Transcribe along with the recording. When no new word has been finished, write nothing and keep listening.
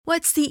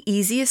What's the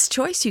easiest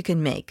choice you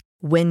can make?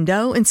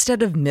 Window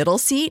instead of middle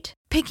seat?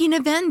 Picking a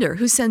vendor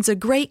who sends a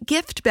great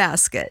gift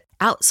basket?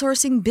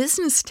 Outsourcing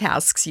business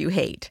tasks you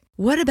hate?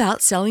 What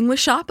about selling with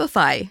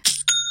Shopify?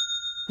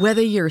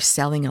 Whether you're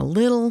selling a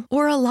little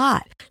or a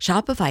lot,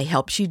 Shopify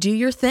helps you do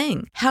your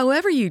thing,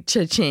 however you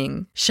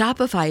cha-ching.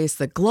 Shopify is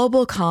the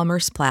global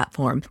commerce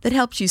platform that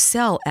helps you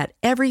sell at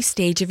every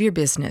stage of your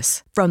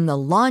business. From the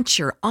launch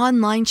your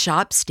online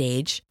shop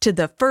stage to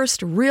the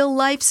first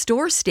real-life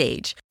store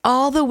stage,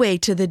 all the way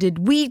to the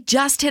did we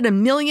just hit a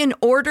million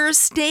orders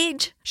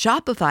stage.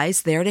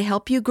 Shopify's there to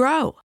help you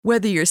grow.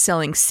 Whether you're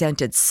selling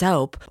scented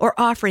soap or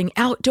offering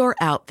outdoor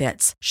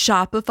outfits,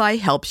 Shopify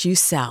helps you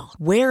sell.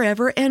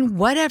 Wherever and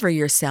whatever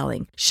you're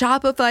selling,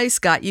 Shopify's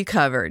got you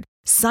covered.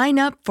 Sign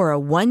up for a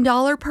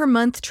 $1 per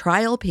month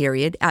trial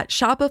period at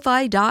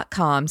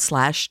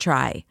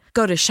shopify.com/try.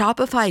 Go to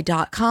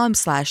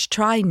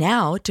shopify.com/try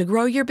now to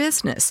grow your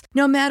business,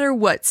 no matter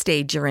what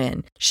stage you're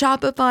in.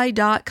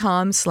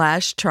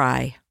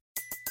 Shopify.com/try.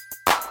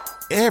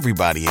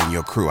 Everybody in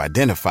your crew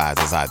identifies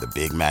as either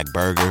Big Mac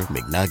Burger,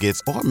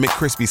 McNuggets, or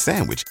McCrispy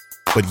Sandwich.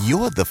 But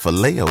you're the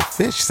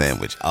Filet-O-Fish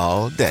Sandwich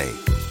all day.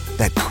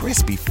 That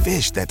crispy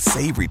fish, that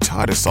savory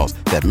tartar sauce,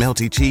 that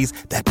melty cheese,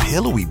 that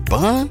pillowy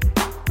bun.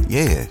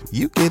 Yeah,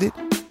 you get it.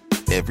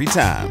 Every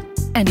time.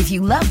 And if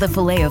you love the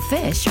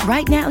Filet-O-Fish,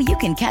 right now you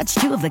can catch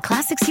two of the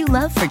classics you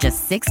love for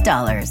just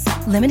 $6.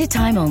 Limited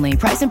time only.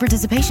 Price and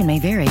participation may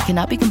vary.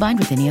 Cannot be combined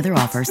with any other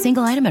offer.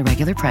 Single item at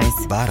regular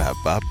price.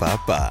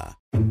 Ba-da-ba-ba-ba.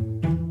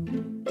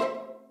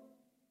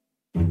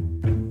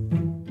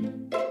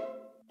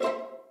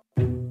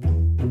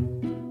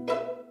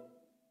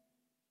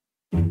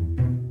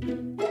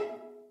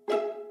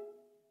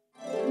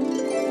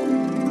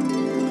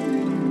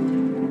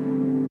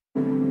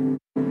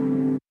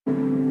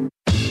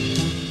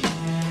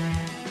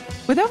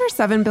 With over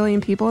 7 billion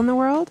people in the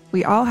world,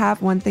 we all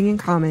have one thing in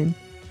common.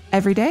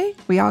 Every day,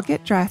 we all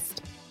get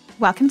dressed.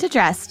 Welcome to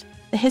Dressed,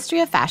 the history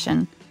of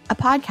fashion, a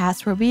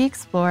podcast where we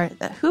explore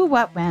the who,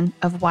 what, when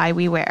of why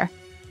we wear.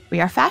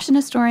 We are fashion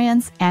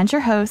historians and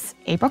your hosts,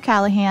 April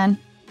Callahan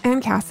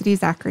and Cassidy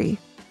Zachary.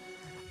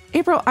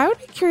 April, I would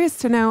be curious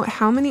to know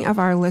how many of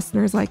our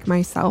listeners like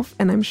myself,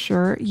 and I'm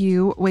sure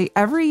you, wait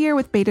every year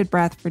with bated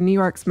breath for New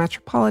York's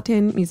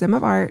Metropolitan Museum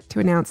of Art to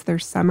announce their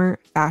summer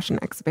fashion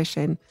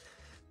exhibition.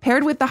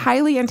 Paired with the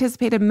highly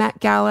anticipated Met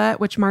Gala,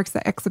 which marks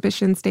the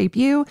exhibition's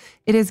debut,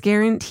 it is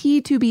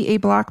guaranteed to be a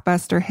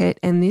blockbuster hit,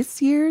 and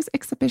this year's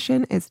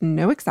exhibition is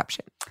no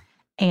exception.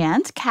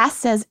 And Cass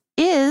says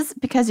is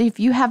because if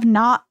you have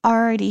not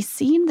already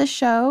seen the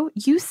show,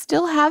 you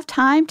still have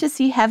time to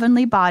see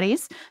Heavenly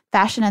Bodies,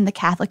 Fashion and the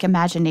Catholic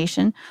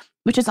Imagination,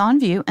 which is on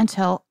view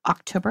until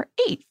October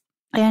 8th.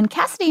 And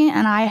Cassidy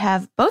and I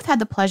have both had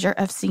the pleasure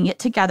of seeing it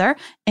together,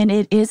 and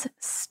it is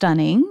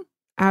stunning.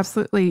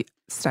 Absolutely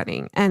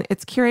stunning. And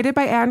it's curated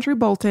by Andrew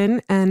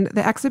Bolton, and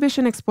the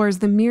exhibition explores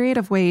the myriad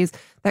of ways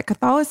that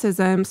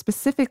Catholicism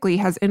specifically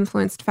has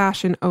influenced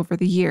fashion over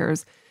the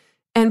years.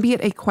 And be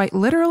it a quite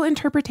literal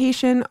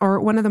interpretation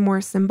or one of the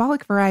more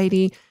symbolic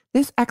variety,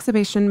 this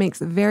exhibition makes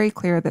very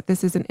clear that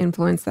this is an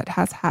influence that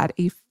has had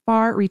a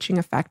far-reaching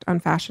effect on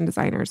fashion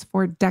designers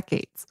for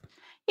decades.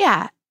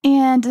 Yeah,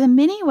 and the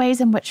many ways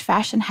in which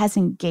fashion has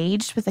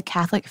engaged with the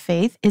Catholic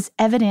faith is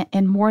evident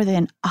in more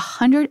than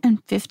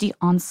 150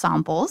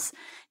 ensembles,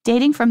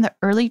 dating from the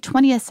early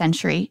 20th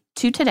century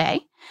to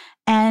today.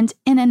 And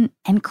in an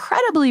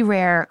incredibly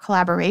rare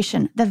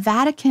collaboration, the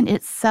Vatican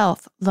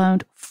itself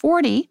loaned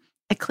 40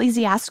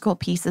 ecclesiastical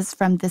pieces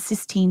from the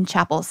Sistine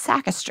Chapel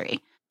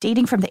sacristy.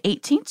 Dating from the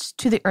 18th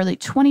to the early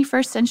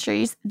 21st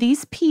centuries,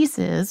 these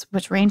pieces,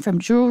 which range from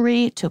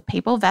jewelry to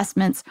papal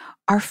vestments,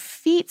 are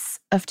feats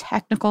of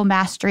technical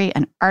mastery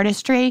and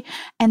artistry,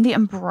 and the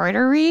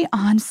embroidery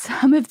on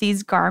some of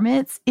these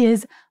garments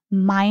is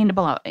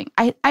mind-blowing.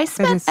 I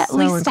spent at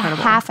least a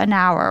half an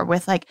hour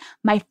with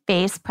my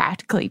face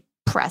practically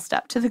pressed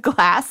up to the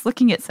glass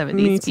looking at some of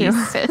these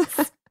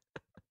pieces.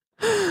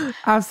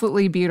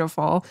 Absolutely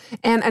beautiful.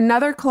 And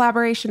another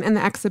collaboration in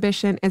the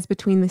exhibition is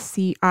between the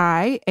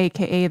CI,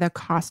 aka the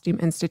Costume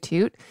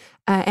Institute,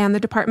 and the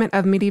Department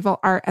of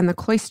Medieval Art and the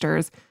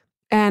Cloisters.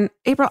 And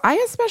April, I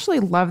especially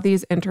love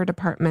these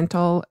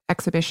interdepartmental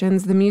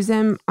exhibitions. The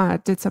museum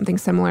did something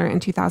similar in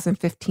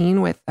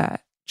 2015 with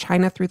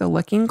China Through the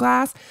Looking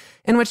Glass,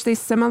 in which they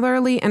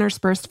similarly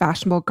interspersed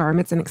fashionable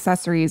garments and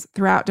accessories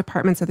throughout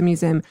departments of the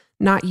museum,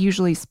 not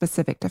usually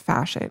specific to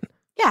fashion.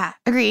 Yeah,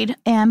 agreed.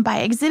 And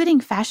by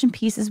exhibiting fashion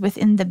pieces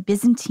within the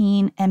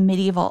Byzantine and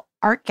medieval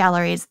art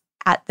galleries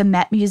at the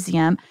Met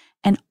Museum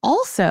and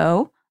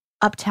also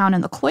uptown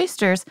in the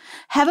Cloisters,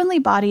 Heavenly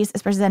Bodies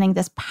is presenting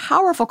this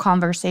powerful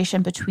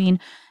conversation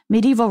between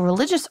medieval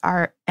religious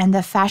art and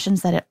the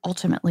fashions that it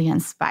ultimately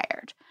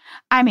inspired.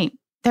 I mean,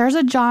 there's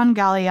a John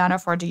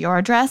Galliano for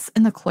Dior dress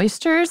in the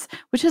Cloisters,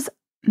 which is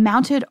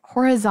mounted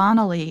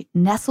horizontally,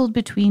 nestled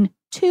between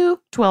two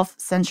 12th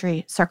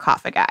century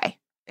sarcophagi.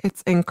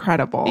 It's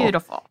incredible.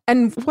 Beautiful.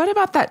 And what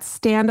about that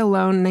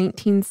standalone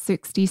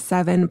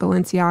 1967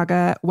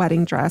 Balenciaga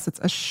wedding dress? It's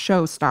a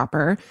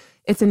showstopper.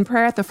 It's in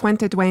prayer at the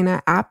Fuente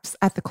Duena apse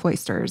at the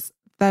cloisters.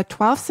 The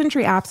 12th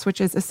century apse, which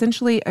is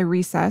essentially a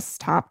recess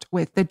topped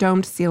with the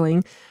domed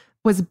ceiling,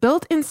 was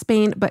built in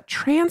Spain but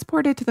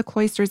transported to the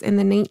cloisters in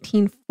the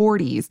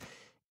 1940s.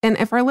 And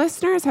if our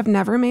listeners have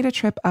never made a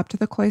trip up to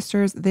the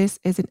cloisters, this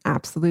is an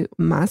absolute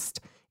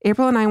must.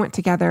 April and I went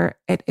together.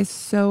 It is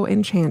so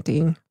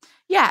enchanting.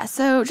 Yeah,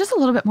 so just a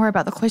little bit more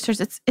about the cloisters.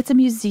 It's a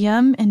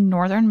museum in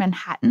northern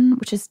Manhattan,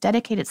 which is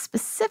dedicated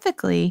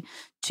specifically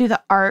to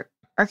the art,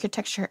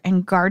 architecture,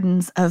 and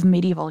gardens of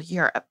medieval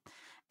Europe.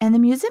 And the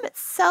museum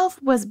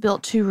itself was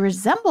built to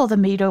resemble the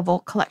medieval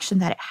collection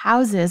that it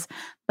houses,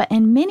 but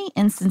in many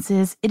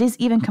instances, it is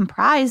even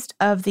comprised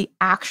of the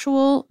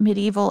actual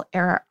medieval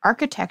era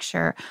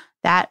architecture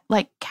that,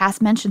 like Cass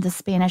mentioned, the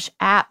Spanish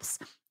apse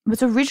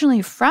was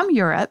originally from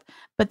Europe,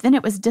 but then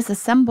it was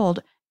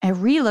disassembled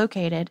and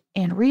relocated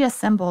and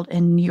reassembled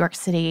in New York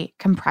City,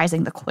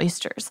 comprising the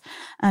cloisters.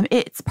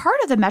 It's part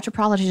of the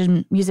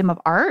Metropolitan Museum of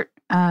Art,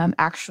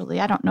 actually.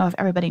 I don't know if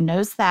everybody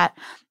knows that.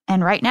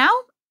 And right now,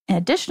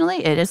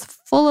 additionally, it is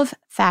full of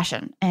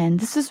fashion. And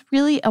this is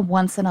really a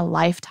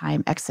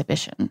once-in-a-lifetime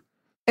exhibition.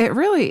 It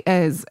really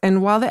is.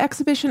 And while the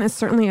exhibition is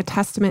certainly a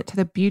testament to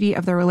the beauty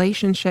of the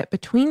relationship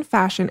between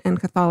fashion and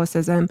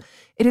Catholicism,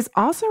 it is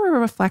also a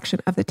reflection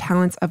of the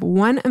talents of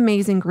one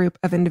amazing group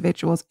of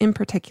individuals in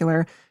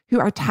particular who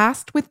are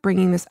tasked with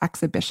bringing this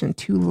exhibition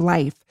to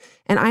life.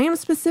 And I am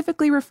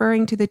specifically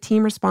referring to the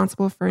team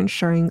responsible for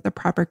ensuring the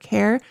proper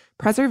care,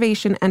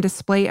 preservation, and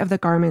display of the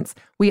garments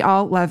we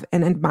all love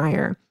and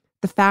admire.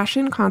 The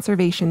Fashion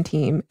Conservation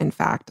Team, in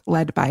fact,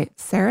 led by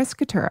Sarah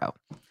Scaturro.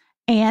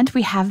 And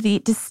we have the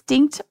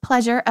distinct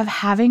pleasure of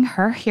having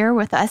her here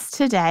with us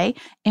today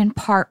in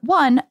part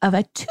one of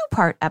a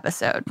two-part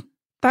episode.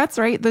 That's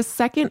right. The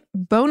second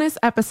bonus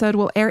episode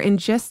will air in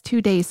just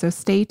 2 days, so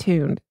stay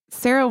tuned.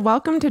 Sarah,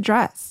 welcome to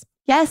Dress.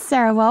 Yes,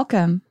 Sarah,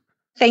 welcome.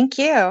 Thank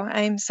you.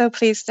 I'm so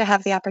pleased to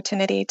have the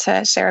opportunity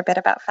to share a bit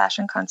about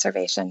fashion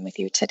conservation with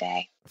you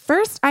today.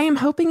 First, I am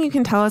hoping you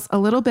can tell us a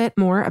little bit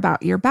more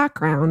about your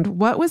background.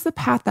 What was the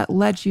path that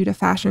led you to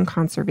fashion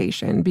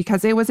conservation?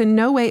 Because it was in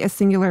no way a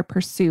singular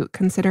pursuit,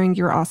 considering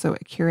you're also a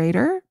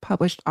curator,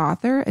 published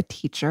author, a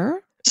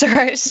teacher.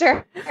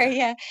 Sure.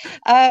 Yeah.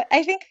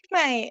 I think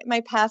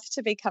my path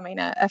to becoming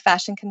a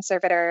fashion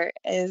conservator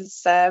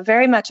is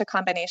very much a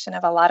combination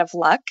of a lot of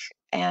luck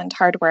and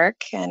hard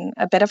work and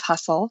a bit of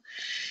hustle.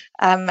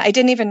 I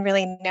didn't even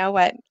really know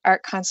what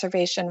art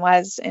conservation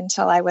was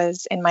until I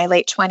was in my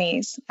late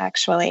 20s,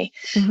 actually.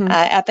 Mm-hmm.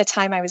 At the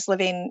time, I was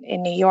living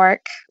in New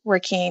York,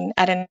 working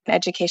at an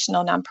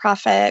educational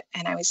nonprofit,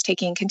 and I was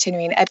taking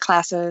continuing ed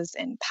classes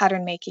in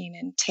pattern making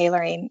and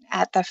tailoring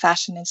at the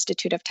Fashion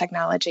Institute of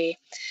Technology.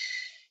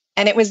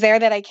 And it was there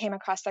that I came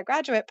across the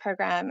graduate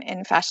program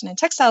in fashion and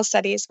textile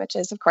studies, which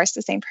is, of course,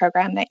 the same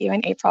program that you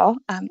and April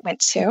went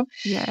to.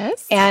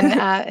 Yes. And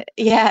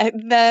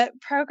the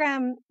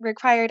program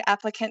required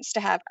applicants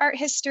to have art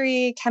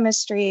history,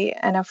 chemistry,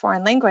 and a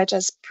foreign language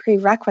as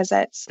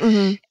prerequisites.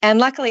 Mm-hmm. And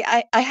luckily,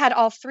 I had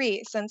all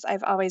three since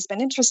I've always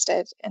been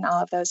interested in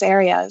all of those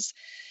areas.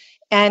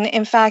 And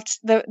in fact,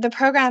 the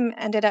program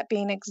ended up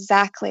being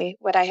exactly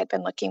what I had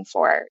been looking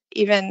for.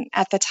 Even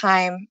at the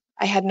time,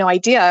 I had no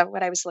idea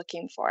what I was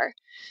looking for.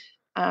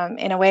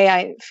 In a way,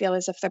 I feel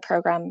as if the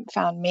program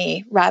found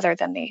me rather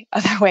than the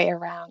other way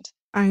around.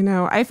 I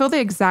know. I feel the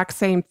exact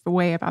same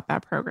way about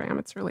that program.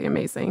 It's really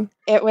amazing.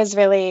 It was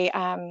really,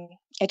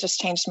 it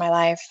just changed my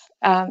life.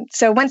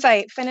 So once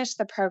I finished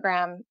the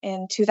program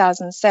in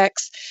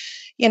 2006,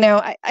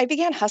 I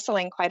began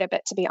hustling quite a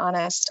bit, to be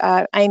honest.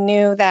 I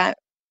knew that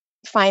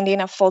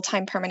finding a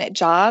full-time permanent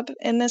job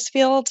in this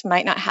field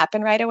might not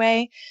happen right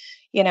away.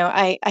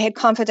 I had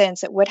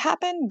confidence it would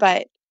happen,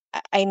 but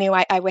I knew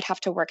I would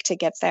have to work to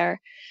get there.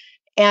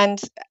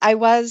 And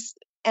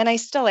I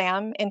still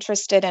am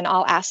interested in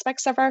all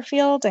aspects of our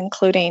field,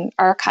 including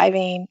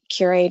archiving,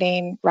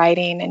 curating,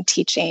 writing, and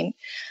teaching.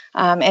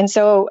 And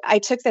so I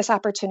took this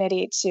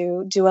opportunity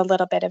to do a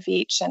little bit of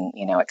each and,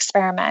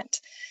 experiment.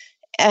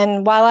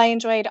 And while I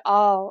enjoyed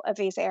all of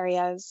these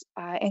areas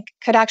and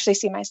could actually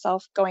see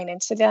myself going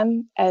into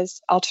them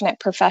as alternate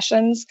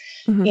professions,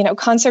 Mm-hmm.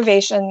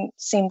 Conservation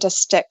seemed to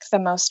stick the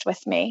most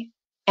with me.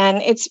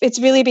 And it's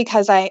really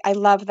because I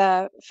love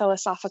the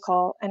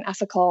philosophical and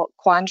ethical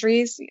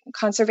quandaries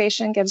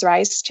conservation gives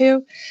rise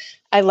to.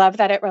 I love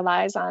that it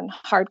relies on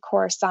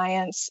hardcore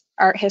science,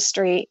 art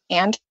history,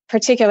 and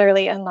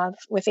particularly in love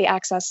with the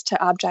access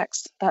to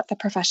objects that the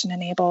profession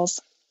enables.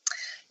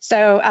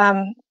 So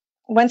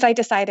once I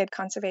decided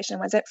conservation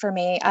was it for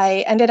me,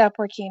 I ended up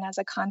working as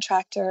a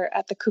contractor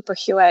at the Cooper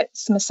Hewitt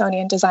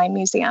Smithsonian Design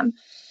Museum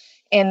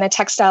in the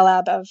textile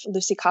lab of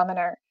Lucy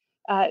Commoner.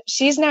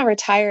 She's now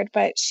retired,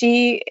 but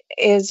she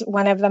is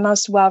one of the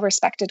most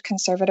well-respected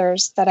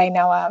conservators that I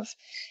know of.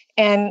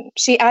 And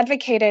she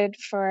advocated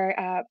for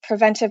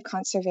preventive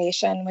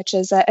conservation, which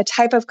is a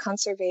type of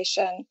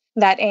conservation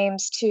that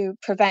aims to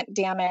prevent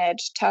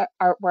damage to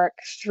artwork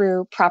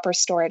through proper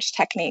storage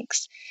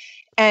techniques.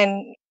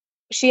 And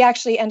she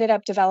actually ended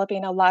up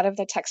developing a lot of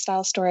the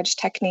textile storage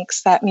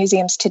techniques that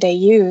museums today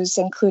use,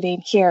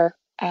 including here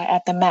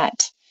at the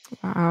Met.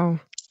 Wow.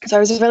 So I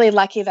was really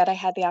lucky that I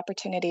had the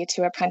opportunity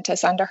to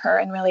apprentice under her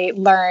and really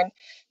learn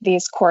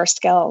these core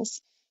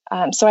skills.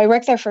 So I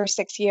worked there for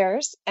 6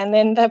 years, and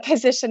then the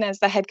position as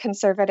the head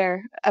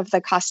conservator of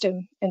the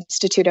Costume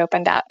Institute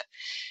opened up.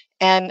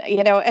 And,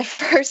 at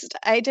first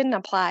I didn't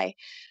apply,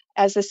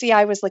 as the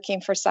CI was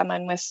looking for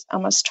someone with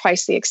almost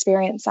twice the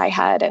experience I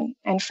had.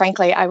 And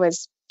frankly, I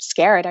was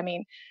scared. I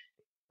mean,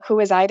 who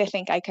was I to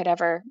think I could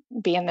ever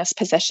be in this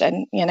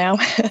position,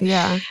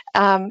 Yeah.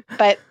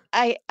 But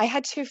I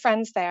had two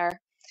friends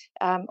there,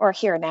 or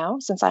here now,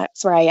 since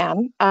that's where I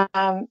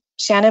am.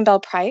 Shannon Bell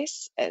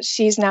Price,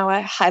 she's now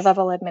a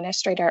high-level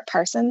administrator at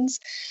Parsons,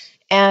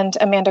 and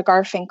Amanda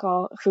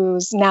Garfinkel,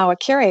 who's now a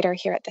curator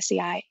here at the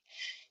CI.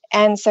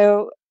 And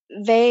so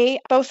they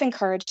both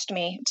encouraged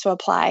me to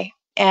apply,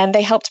 and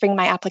they helped bring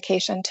my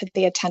application to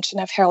the attention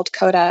of Harold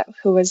Coda,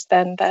 who was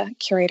then the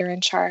curator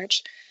in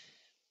charge.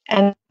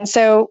 And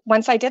so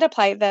once I did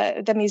apply,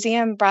 the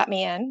museum brought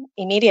me in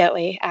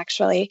immediately,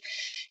 actually.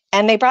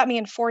 And they brought me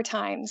in 4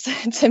 times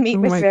to meet Oh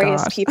with my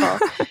various gosh. people,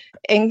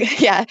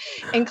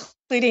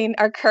 including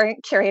our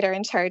current curator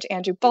in charge,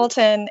 Andrew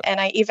Bolton. And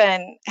I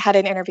even had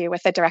an interview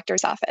with the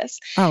director's office.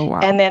 Oh,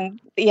 wow. And then,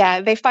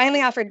 they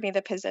finally offered me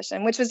the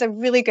position, which was a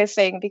really good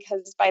thing,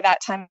 because by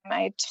that time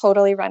I had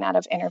totally run out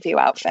of interview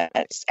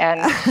outfits. And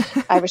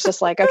I was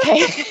just like,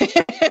 okay,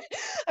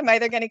 I'm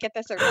either going to get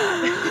this or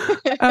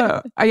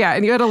not. Oh, yeah.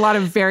 And you had a lot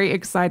of very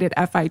excited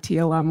FIT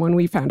alum when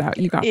we found out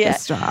you got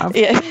this job.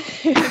 Yeah.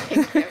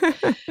 Thank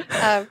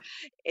you.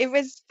 It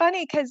was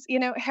funny because,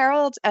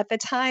 Harold at the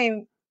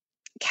time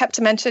kept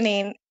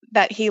mentioning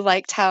that he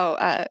liked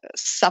how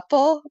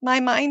supple my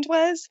mind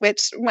was,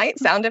 which might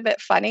sound a bit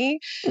funny.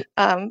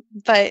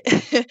 But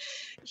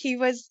he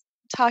was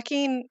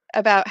talking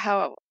about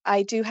how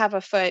I do have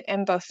a foot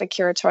in both the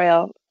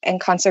curatorial and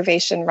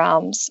conservation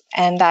realms,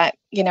 and that,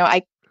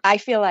 I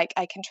feel like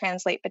I can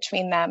translate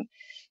between them.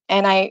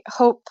 And I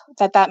hope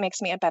that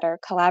makes me a better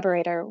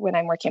collaborator when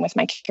I'm working with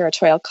my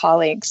curatorial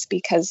colleagues,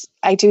 because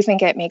I do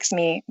think it makes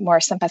me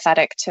more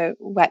sympathetic to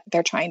what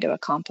they're trying to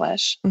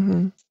accomplish.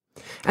 Mm-hmm.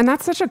 And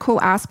that's such a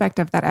cool aspect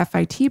of that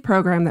FIT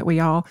program that we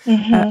all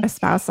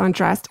espouse on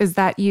Dressed, is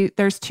that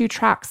there's 2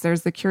 tracks.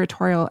 There's the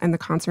curatorial and the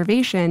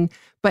conservation.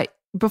 But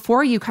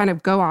before you kind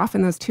of go off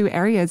in those 2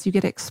 areas, you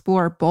get to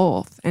explore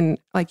both. And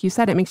like you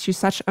said, it makes you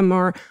such a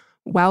more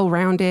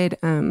well-rounded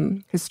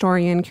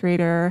historian,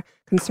 curator,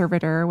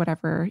 conservator,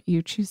 whatever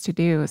you choose to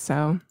do.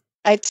 So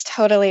I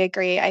totally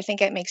agree. I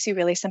think it makes you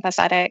really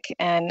sympathetic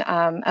and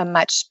a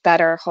much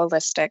better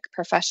holistic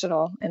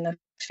professional in the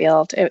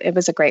field. It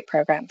was a great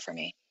program for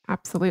me.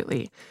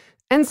 Absolutely.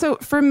 And so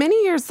for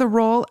many years, the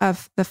role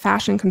of the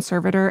fashion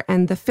conservator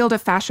and the field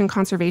of fashion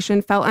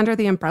conservation fell under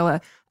the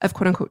umbrella of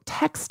quote unquote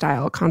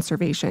textile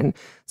conservation.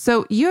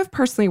 So you have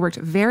personally worked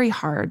very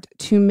hard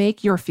to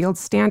make your field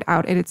stand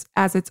out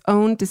as its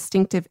own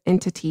distinctive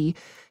entity.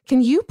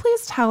 Can you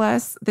please tell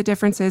us the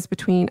differences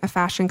between a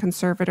fashion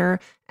conservator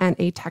and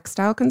a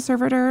textile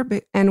conservator,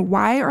 and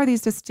why are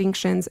these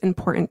distinctions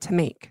important to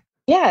make?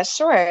 Yeah,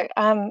 sure.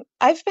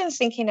 I've been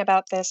thinking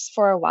about this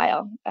for a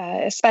while,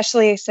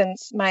 especially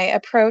since my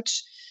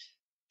approach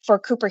for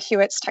Cooper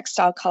Hewitt's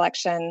textile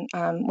collection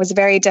was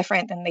very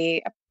different than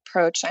the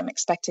approach I'm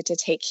expected to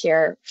take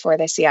here for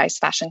the CI's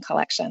fashion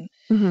collection.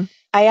 Mm-hmm.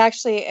 I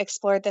actually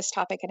explored this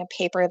topic in a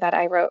paper that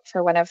I wrote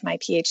for one of my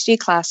PhD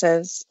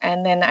classes,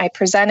 and then I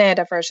presented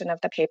a version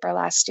of the paper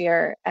last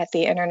year at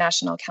the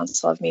International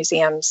Council of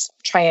Museums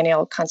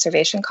Triennial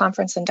Conservation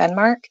Conference in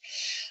Denmark.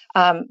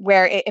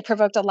 Where it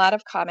provoked a lot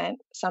of comment,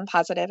 some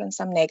positive and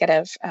some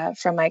negative,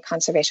 from my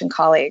conservation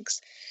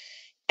colleagues.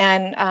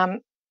 And,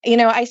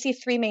 I see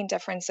 3 main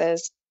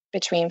differences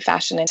between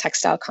fashion and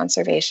textile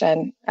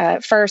conservation.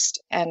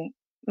 First, and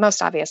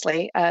most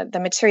obviously, the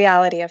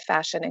materiality of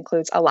fashion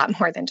includes a lot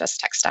more than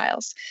just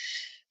textiles.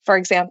 For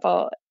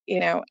example,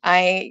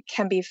 I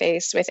can be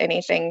faced with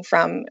anything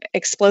from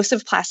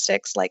explosive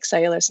plastics like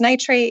cellulose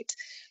nitrate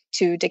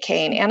to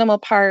decaying animal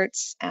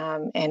parts,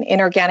 and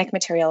inorganic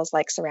materials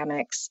like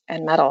ceramics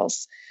and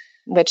metals,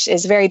 which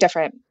is very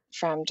different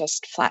from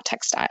just flat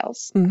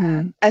textiles.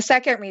 Mm-hmm. A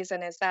second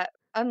reason is that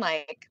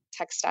unlike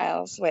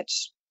textiles,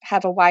 which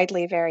have a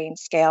widely varying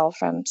scale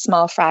from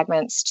small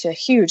fragments to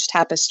huge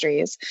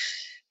tapestries,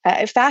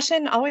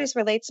 fashion always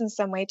relates in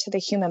some way to the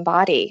human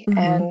body,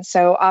 and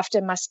so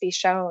often must be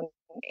shown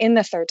in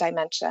the 3rd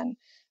dimension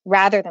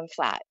rather than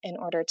flat in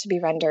order to be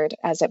rendered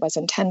as it was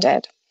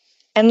intended.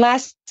 And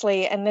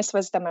lastly, and this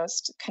was the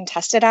most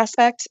contested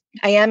aspect,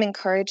 I am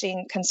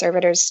encouraging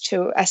conservators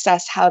to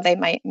assess how they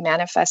might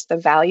manifest the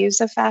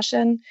values of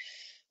fashion,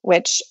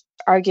 which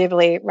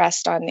arguably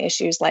rest on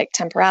issues like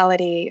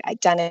temporality,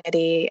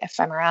 identity,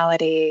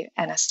 ephemerality,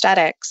 and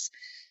aesthetics.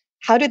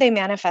 How do they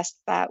manifest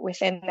that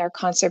within their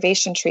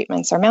conservation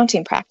treatments or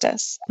mounting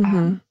practice?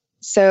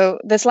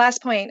 So this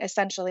last point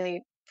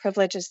essentially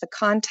privileges the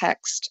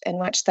context in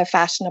which the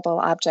fashionable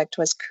object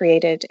was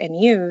created and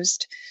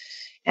used,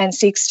 and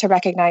seeks to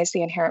recognize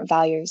the inherent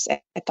values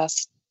it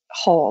thus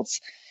holds.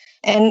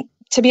 And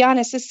to be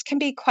honest, this can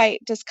be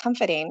quite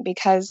discomforting,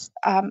 because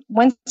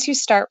once you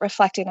start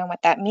reflecting on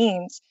what that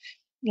means,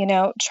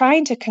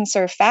 trying to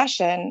conserve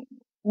fashion,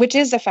 which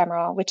is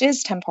ephemeral, which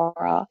is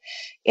temporal,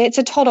 it's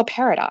a total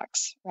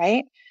paradox,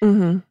 right?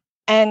 Mm-hmm.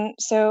 And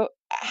so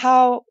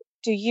how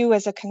do you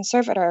as a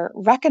conservator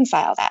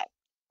reconcile that?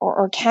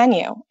 Or can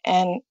you?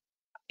 And,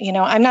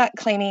 I'm not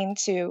claiming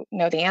to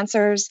know the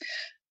answers.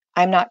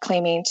 I'm not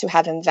claiming to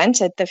have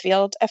invented the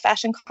field of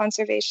fashion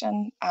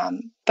conservation.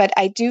 But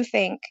I do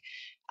think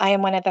I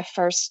am one of the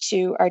first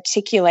to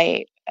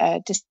articulate a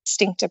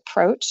distinct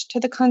approach to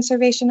the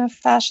conservation of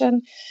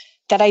fashion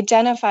that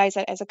identifies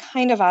it as a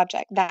kind of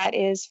object that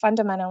is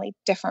fundamentally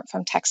different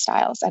from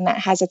textiles and that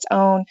has its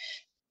own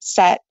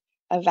set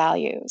of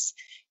values.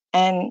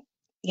 And,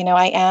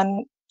 I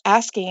am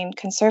asking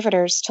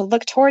conservators to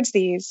look towards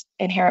these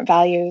inherent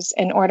values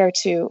in order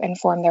to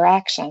inform their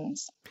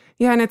actions.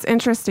 Yeah, and it's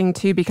interesting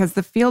too, because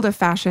the field of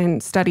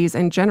fashion studies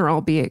in general,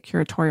 be it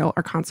curatorial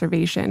or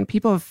conservation,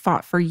 people have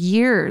fought for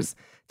years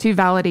to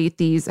validate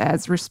these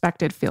as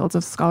respected fields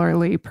of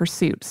scholarly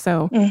pursuit.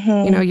 So,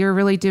 you're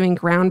really doing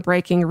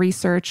groundbreaking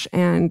research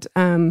and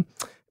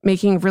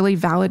making really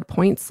valid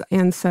points.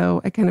 And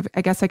so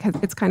I guess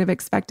it's kind of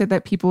expected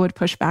that people would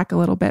push back a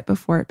little bit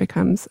before it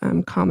becomes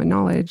common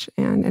knowledge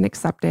and an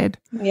accepted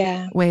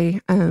way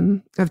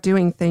of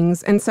doing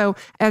things. And so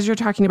as you're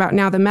talking about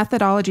now, the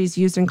methodologies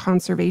used in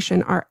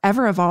conservation are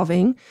ever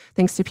evolving,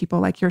 thanks to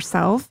people like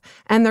yourself,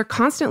 and they're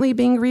constantly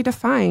being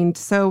redefined.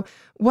 So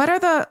what are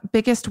the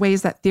biggest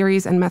ways that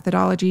theories and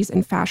methodologies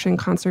in fashion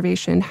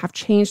conservation have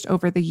changed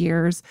over the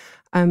years?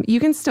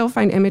 You can still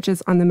find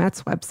images on the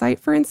Met's website,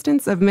 for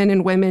instance, of men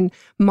and women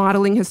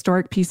modeling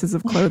historic pieces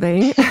of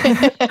clothing.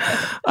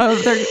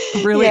 They're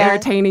really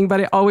entertaining, but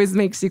it always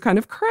makes you kind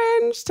of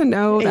cringe to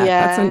know that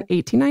that's an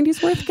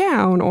 1890s worth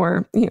gown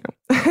or,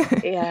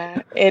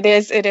 Yeah, it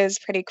is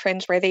pretty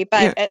cringeworthy,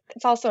 but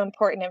it's also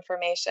important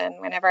information.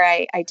 Whenever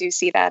I do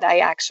see that, I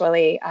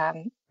actually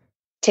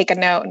take a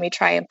note and we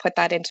try and put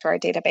that into our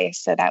database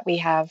so that we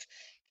have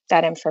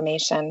that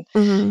information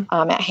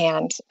at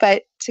hand.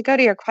 But to go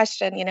to your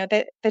question,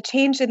 the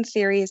change in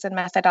theories and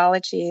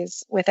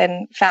methodologies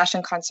within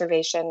fashion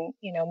conservation,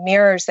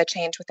 mirrors the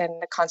change within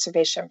the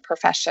conservation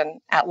profession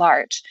at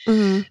large,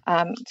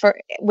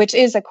 which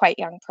is a quite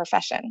young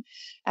profession.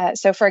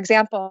 So, for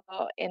example,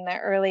 in the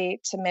early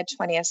to mid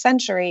 20th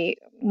century,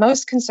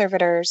 most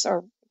conservators,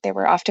 or they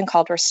were often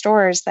called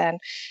restorers then,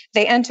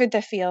 they entered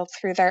the field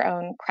through their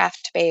own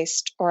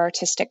craft-based or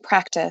artistic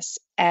practice,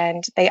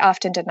 and they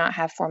often did not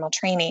have formal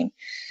training.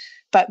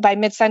 But by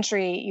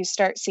mid-century, you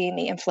start seeing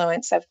the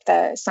influence of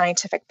the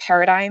scientific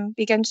paradigm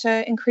begin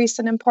to increase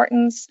in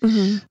importance.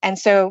 And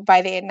so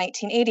by the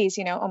 1980s,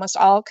 almost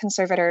all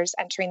conservators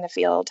entering the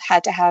field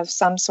had to have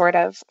some sort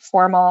of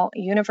formal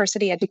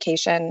university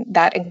education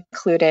that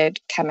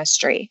included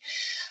chemistry.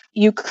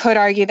 You could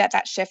argue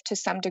that shift to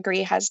some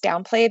degree has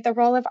downplayed the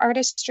role of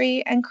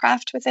artistry and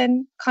craft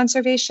within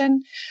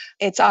conservation.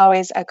 It's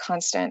always a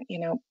constant,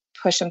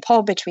 push and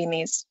pull between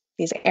these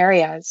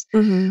areas.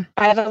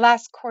 By the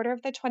last quarter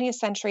of the 20th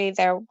century,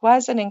 there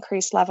was an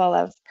increased level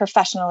of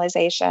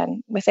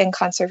professionalization within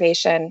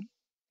conservation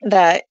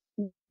that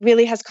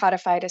really has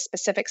codified a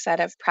specific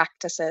set of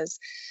practices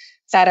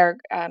that are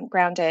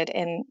grounded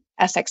in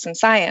ethics and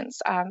science.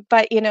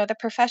 But, the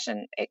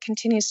profession, it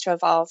continues to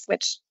evolve,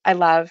 which I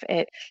love.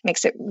 It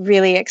makes it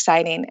really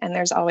exciting. And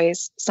there's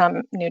always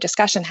some new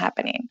discussion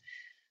happening.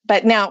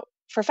 But now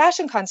for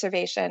fashion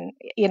conservation,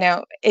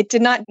 it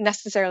did not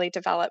necessarily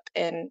develop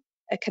in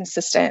a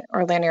consistent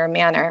or linear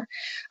manner,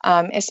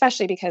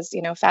 especially because,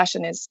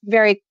 fashion is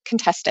very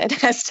contested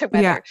as to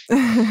whether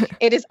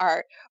it is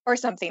art or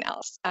something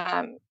else.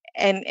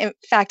 And in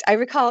fact, I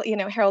recall,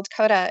 Harold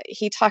Coda,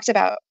 he talked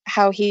about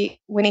how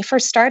when he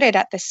first started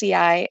at the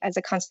CI as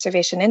a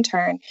conservation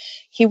intern,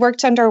 he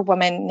worked under a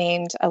woman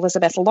named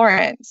Elizabeth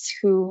Lawrence,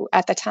 who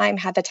at the time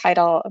had the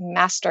title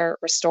Master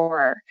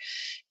Restorer.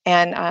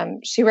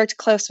 And she worked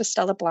close with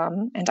Stella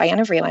Blum and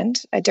Diana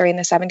Vreeland during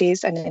the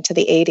 70s and into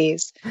the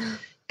 80s.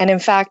 And in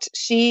fact,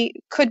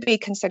 she could be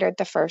considered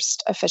the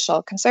first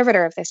official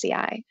conservator of the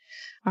CI.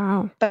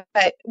 Wow.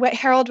 But what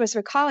Harold was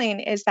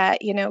recalling is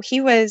that, he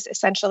was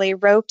essentially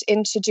roped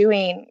into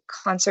doing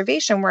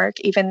conservation work,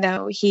 even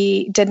though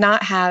he did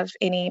not have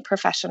any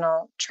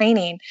professional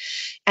training.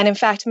 And in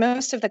fact,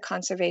 most of the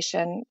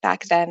conservation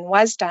back then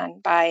was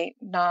done by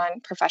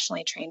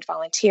non-professionally trained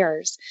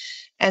volunteers.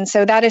 And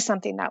so that is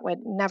something that would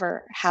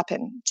never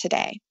happen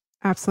today.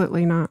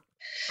 Absolutely not.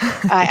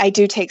 I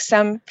do take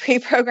some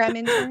pre-program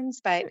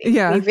interns, but we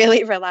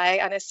really rely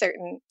on a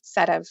certain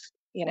set of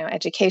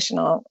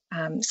educational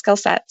skill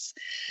sets.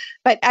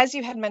 But as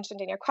you had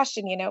mentioned in your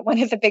question, one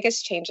of the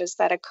biggest changes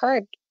that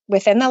occurred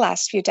within the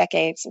last few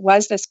decades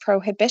was this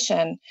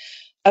prohibition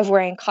of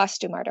wearing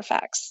costume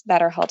artifacts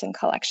that are held in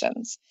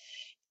collections.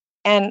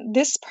 And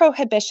this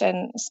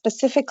prohibition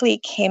specifically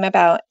came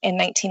about in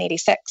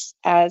 1986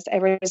 as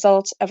a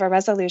result of a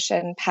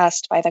resolution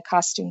passed by the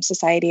Costume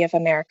Society of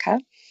America,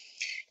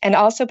 and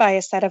also by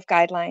a set of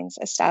guidelines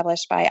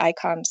established by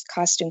ICOM's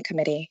Costume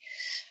Committee.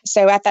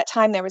 So at that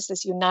time, there was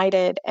this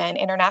united and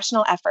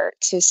international effort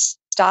to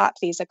stop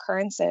these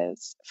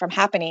occurrences from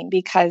happening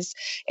because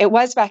it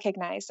was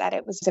recognized that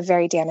it was a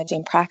very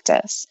damaging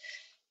practice.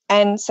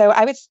 And so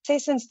I would say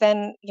since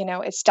then,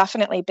 it's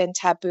definitely been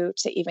taboo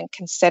to even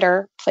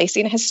consider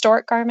placing a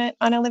historic garment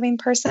on a living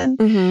person.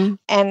 Mm-hmm.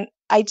 And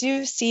I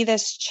do see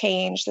this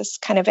change, this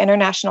kind of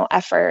international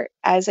effort,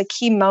 as a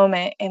key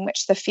moment in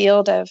which the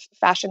field of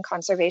fashion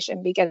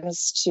conservation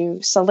begins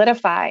to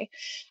solidify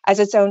as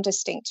its own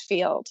distinct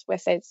field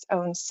with its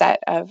own set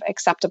of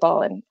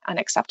acceptable and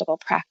unacceptable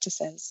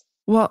practices.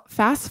 Well,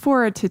 fast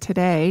forward to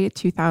today,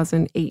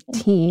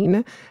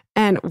 2018,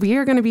 and we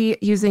are going to be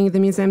using the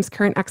museum's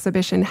current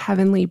exhibition,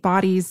 Heavenly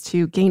Bodies,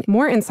 to gain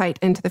more insight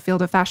into the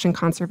field of fashion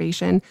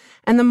conservation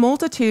and the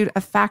multitude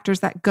of factors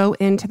that go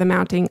into the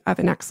mounting of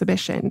an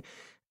exhibition.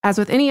 As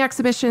with any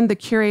exhibition, the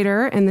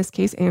curator, in this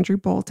case, Andrew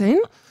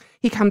Bolton,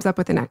 he comes up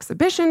with an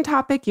exhibition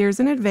topic years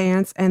in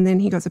advance, and then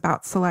he goes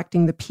about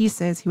selecting the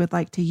pieces he would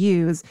like to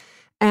use.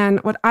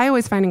 And what I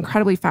always find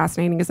incredibly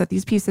fascinating is that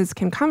these pieces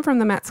can come from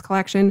the Met's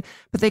collection,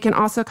 but they can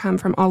also come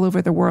from all over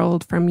the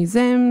world, from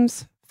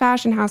museums,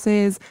 fashion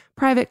houses,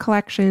 private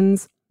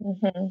collections.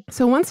 Mm-hmm.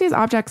 So once these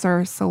objects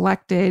are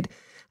selected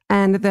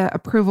and the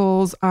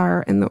approvals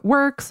are in the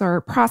works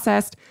or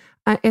processed,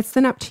 it's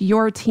then up to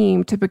your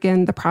team to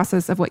begin the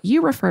process of what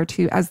you refer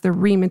to as the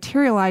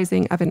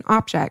rematerializing of an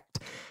object.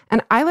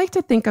 And I like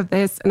to think of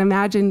this and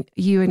imagine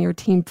you and your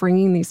team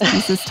bringing these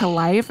pieces to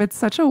life. It's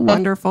such a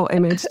wonderful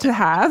image to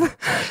have.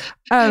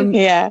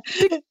 Yeah.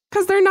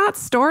 Because they're not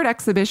stored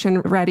exhibition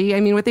ready. I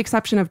mean, with the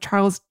exception of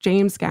Charles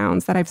James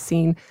gowns that I've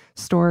seen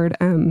stored,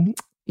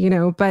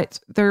 but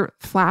they're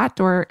flat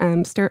or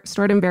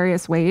stored in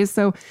various ways.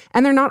 So,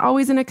 and they're not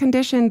always in a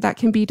condition that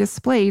can be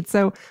displayed.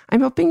 So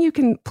I'm hoping you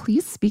can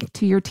please speak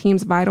to your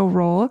team's vital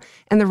role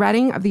in the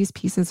readying of these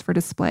pieces for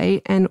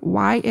display and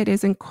why it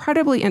is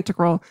incredibly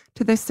integral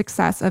to the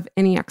success of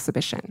any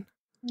exhibition.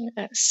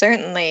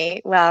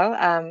 Certainly.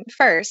 Well,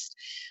 first,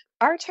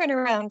 our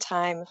turnaround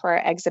time for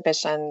our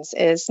exhibitions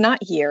is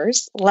not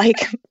years like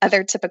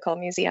other typical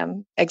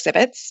museum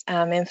exhibits.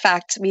 In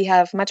fact, we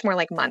have much more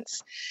like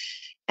months.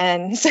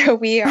 And so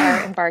we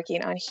are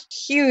embarking on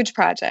huge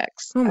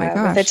projects with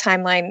a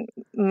timeline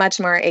much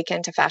more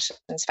akin to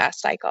fashion's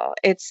fast cycle.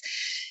 It's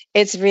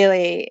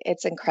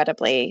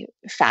incredibly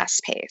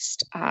fast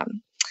paced.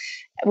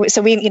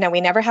 So we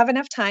never have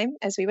enough time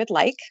as we would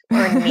like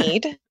or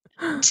need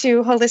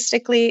to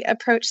holistically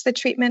approach the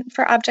treatment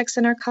for objects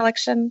in our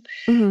collection.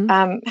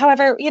 Mm-hmm.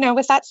 However,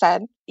 with that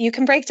said, you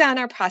can break down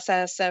our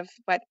process of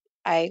what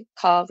I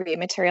call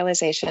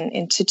rematerialization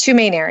into two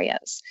main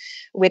areas,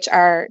 which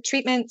are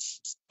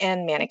treatments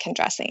and mannequin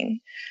dressing.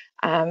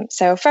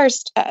 So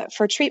first,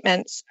 for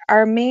treatments,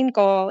 our main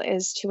goal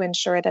is to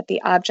ensure that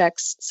the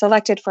objects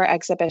selected for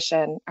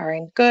exhibition are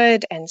in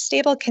good and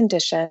stable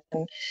condition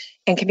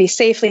and can be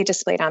safely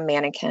displayed on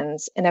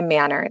mannequins in a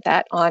manner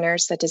that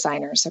honors the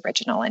designer's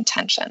original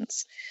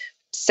intentions.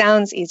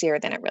 Sounds easier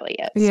than it really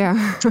is.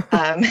 Yeah.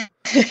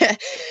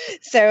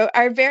 So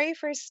our very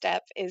first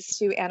step is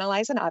to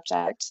analyze an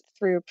object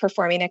through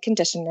performing a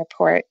condition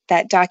report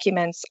that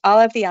documents all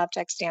of the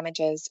object's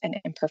damages and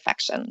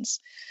imperfections.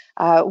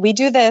 We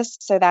do this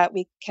so that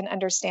we can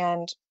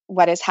understand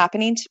what is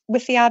happening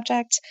with the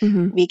object.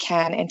 Mm-hmm. We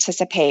can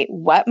anticipate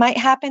what might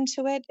happen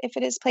to it if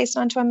it is placed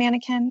onto a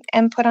mannequin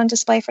and put on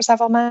display for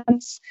several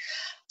months.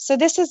 So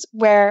this is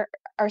where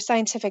our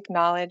scientific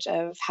knowledge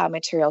of how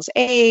materials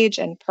age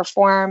and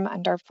perform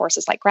under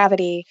forces like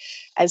gravity,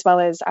 as well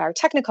as our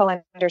technical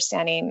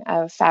understanding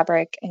of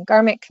fabric and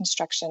garment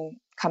construction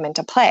come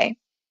into play.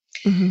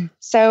 Mm-hmm.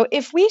 So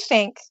if we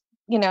think,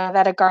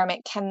 that a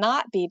garment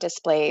cannot be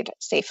displayed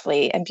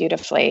safely and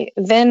beautifully,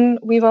 then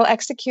we will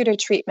execute a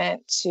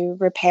treatment to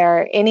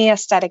repair any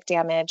aesthetic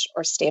damage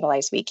or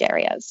stabilize weak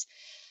areas.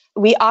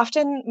 We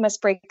often must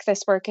break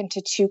this work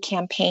into two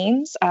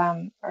campaigns,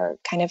 or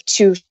kind of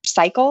two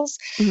cycles,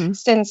 Mm-hmm.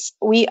 since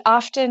we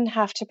often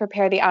have to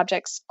prepare the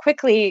objects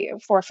quickly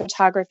for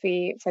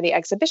photography for the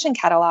exhibition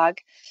catalog,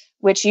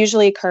 which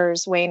usually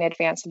occurs way in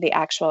advance of the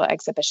actual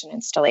exhibition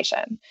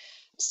installation.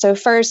 So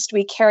first,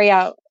 we carry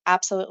out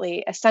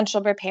absolutely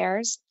essential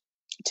repairs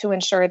to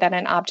ensure that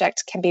an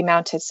object can be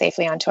mounted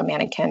safely onto a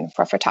mannequin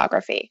for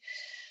photography.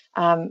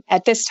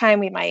 At this time,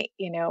 we might,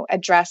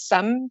 address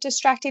some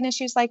distracting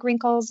issues like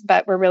wrinkles,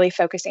 but we're really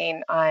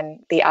focusing on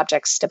the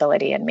object's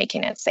stability and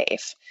making it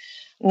safe.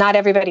 Not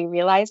everybody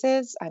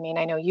realizes, I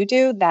know you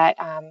do, that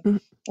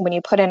when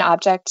you put an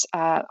object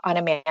on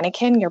a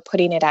mannequin, you're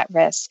putting it at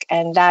risk.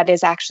 And that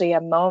is actually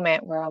a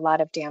moment where a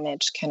lot of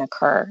damage can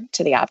occur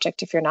to the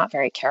object if you're not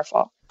very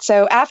careful.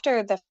 So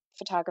after the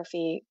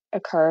photography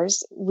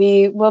occurs,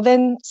 we will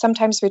then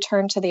sometimes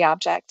return to the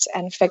object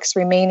and fix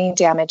remaining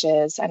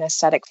damages and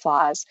aesthetic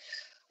flaws,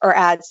 or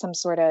add some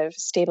sort of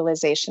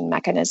stabilization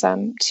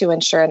mechanism to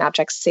ensure an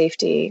object's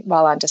safety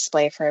while on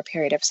display for a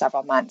period of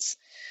several months.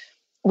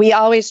 We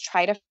always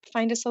try to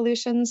find a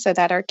solution so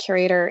that our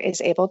curator is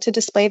able to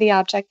display the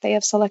object they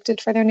have selected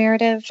for their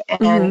narrative.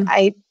 And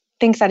I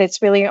think that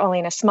it's really only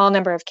in a small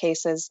number of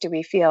cases do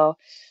we feel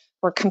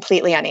we're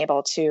completely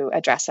unable to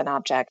address an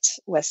object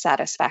with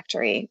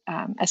satisfactory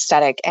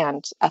aesthetic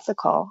and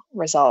ethical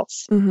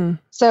results. Mm-hmm.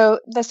 So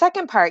the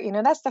second part,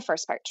 that's the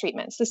first part,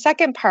 treatments. The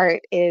second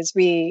part is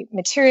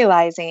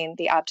rematerializing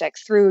the object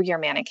through your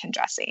mannequin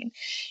dressing.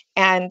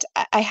 And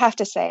I have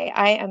to say,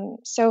 I am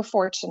so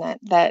fortunate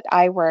that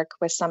I work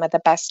with some of the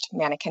best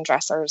mannequin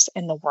dressers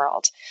in the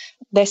world.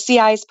 The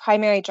CI's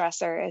primary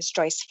dresser is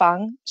Joyce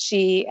Fung.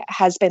 She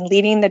has been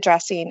leading the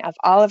dressing of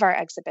all of our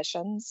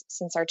exhibitions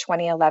since our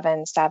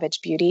 2011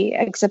 Savage Beauty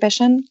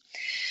exhibition.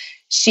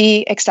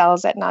 She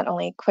excels at not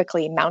only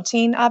quickly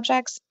mounting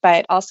objects,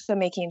 but also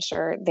making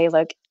sure they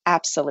look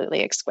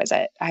absolutely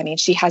exquisite. I mean,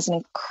 she has an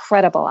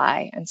incredible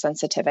eye and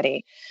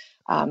sensitivity.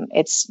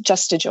 It's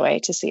just a joy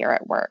to see her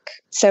at work.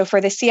 So for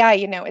the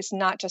CI, it's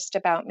not just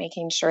about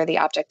making sure the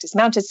object is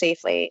mounted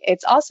safely.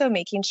 It's also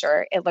making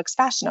sure it looks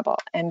fashionable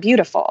and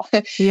beautiful,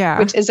 Yeah.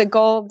 which is a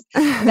goal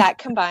that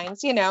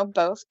combines,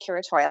 both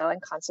curatorial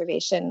and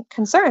conservation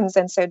concerns.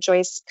 And so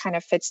Joyce kind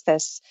of fits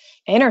this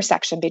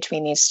intersection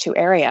between these two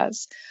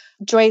areas.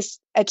 Joyce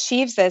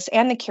achieves this,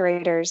 and the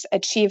curators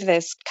achieve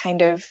this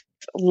kind of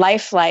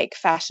lifelike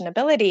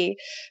fashionability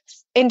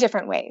in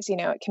different ways.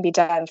 It can be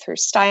done through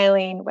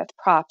styling with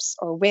props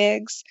or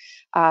wigs,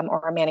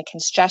 or a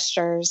mannequin's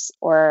gestures,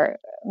 or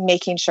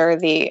making sure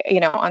the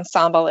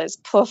ensemble is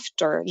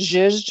puffed or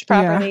zhuzhed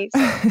properly,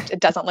 so it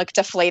doesn't look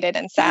deflated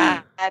and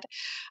sad.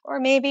 Or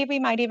maybe we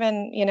might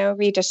even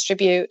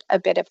redistribute a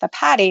bit of the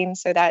padding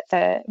so that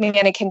the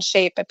mannequin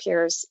shape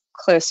appears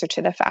closer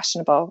to the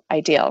fashionable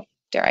ideal.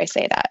 Dare I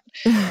say that?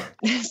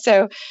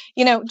 So,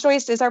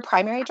 Joyce is our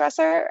primary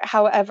dresser.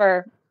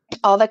 However,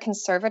 all the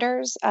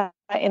conservators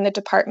in the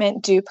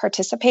department do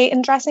participate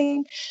in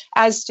dressing,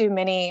 as do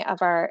many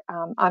of our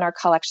on our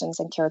collections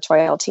and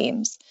curatorial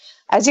teams.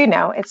 As you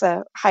know, it's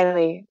a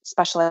highly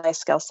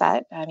specialized skill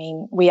set. I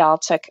mean, we all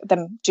took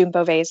the June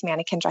Beauvais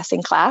mannequin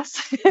dressing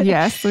class.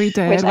 Yes, we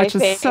did, which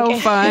is so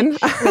fun.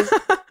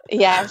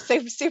 Yeah,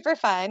 so super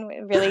fun,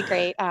 really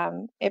great.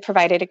 It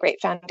provided a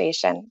great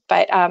foundation.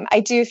 But I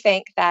do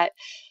think that,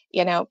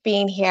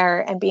 being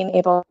here and being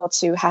able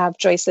to have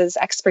Joyce's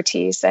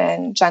expertise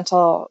and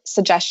gentle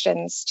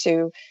suggestions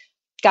to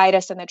guide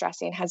us in the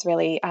dressing has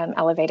really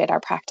elevated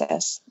our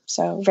practice.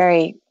 So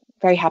very,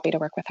 very happy to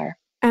work with her.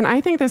 And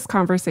I think this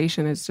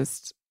conversation is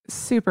just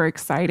super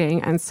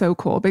exciting and so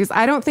cool, because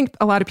I don't think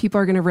a lot of people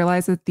are going to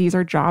realize that these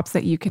are jobs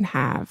that you can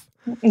have.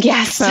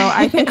 Yes. So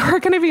I think we're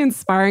going to be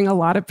inspiring a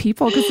lot of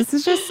people, because this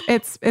is just,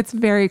 it's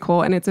very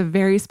cool, and it's a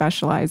very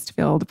specialized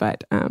field,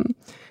 but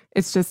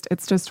it's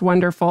just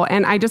wonderful.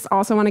 And I just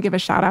also want to give a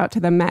shout out to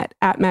the Met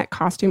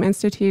Costume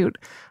Institute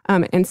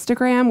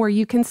Instagram, where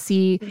you can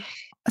see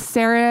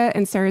Sarah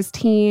and Sarah's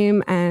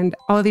team and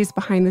all of these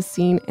behind the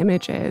scene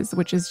images,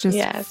 which is just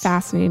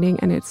fascinating,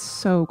 and it's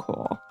so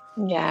cool.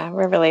 Yeah,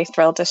 we're really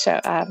thrilled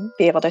to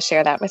be able to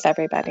share that with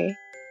everybody.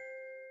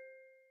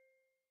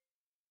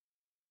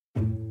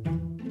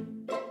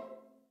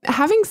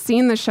 Having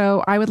seen the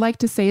show, I would like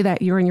to say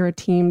that you and your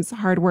team's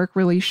hard work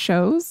really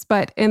shows.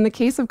 But in the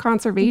case of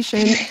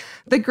conservation,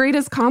 the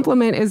greatest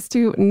compliment is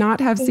to not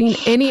have seen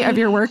any of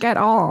your work at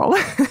all.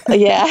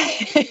 Yeah,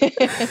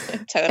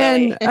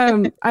 totally.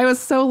 And I was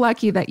so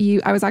lucky that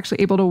I was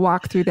actually able to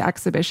walk through the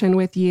exhibition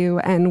with you.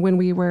 And when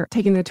we were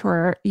taking the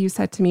tour, you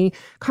said to me,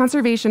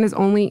 conservation is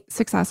only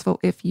successful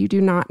if you do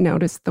not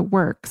notice the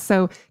work.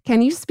 So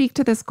can you speak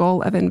to this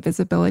goal of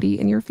invisibility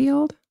in your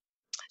field?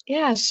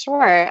 Yeah,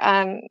 sure.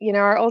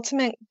 Our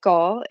ultimate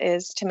goal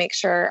is to make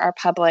sure our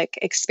public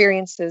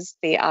experiences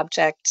the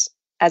object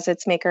as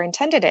its maker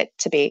intended it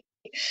to be,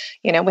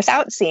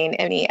 without seeing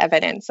any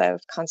evidence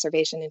of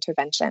conservation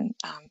intervention.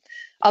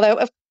 Although,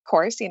 of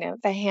course, the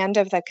hand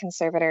of the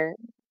conservator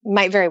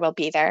might very well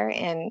be there,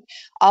 and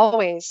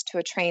always to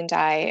a trained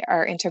eye,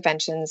 our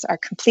interventions are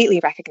completely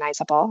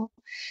recognizable.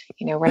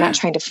 We're not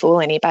trying to fool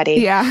anybody.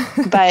 Yeah.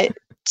 But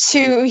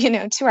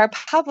to our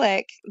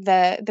public,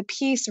 the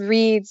piece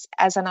reads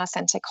as an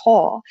authentic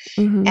whole,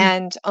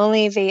 and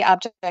only the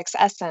object's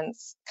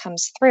essence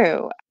comes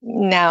through.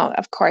 Now,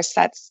 of course,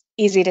 that's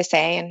easy to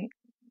say and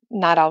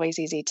not always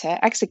easy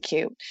to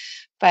execute.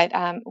 But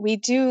we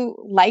do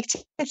like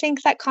to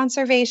think that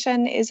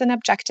conservation is an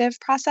objective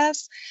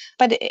process,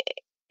 but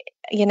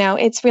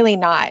it's really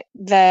not.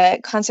 The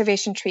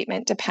conservation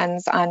treatment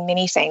depends on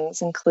many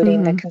things,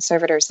 including the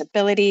conservator's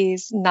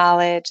abilities,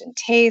 knowledge, and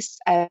tastes,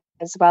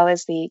 as well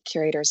as the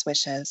curator's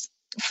wishes.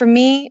 For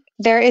me,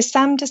 there is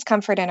some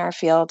discomfort in our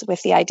field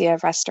with the idea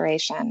of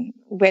restoration,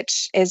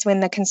 which is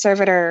when the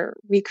conservator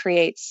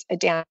recreates a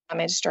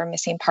damaged or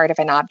missing part of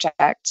an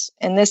object.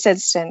 In this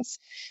instance,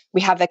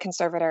 we have the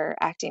conservator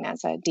acting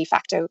as a de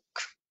facto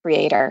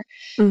creator.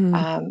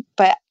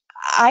 But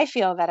I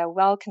feel that a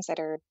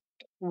well-considered,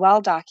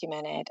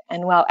 well-documented,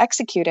 and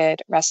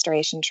well-executed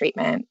restoration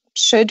treatment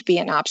should be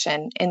an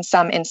option in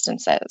some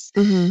instances,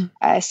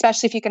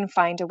 especially if you can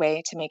find a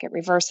way to make it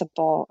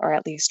reversible or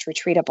at least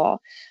retreatable.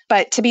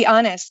 But to be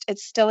honest,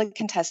 it's still a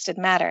contested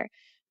matter.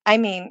 I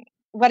mean,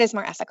 what is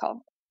more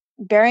ethical?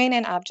 Burying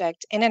an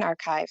object in an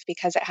archive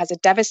because it has a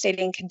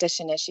devastating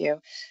condition issue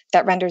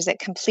that renders it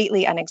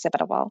completely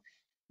unexhibitable,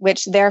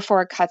 which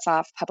therefore cuts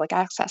off public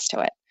access to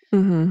it.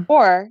 Mm-hmm.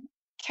 Or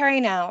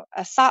carrying out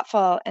a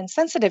thoughtful and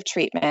sensitive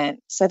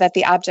treatment so that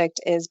the object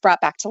is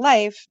brought back to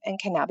life and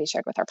can now be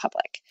shared with our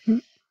public.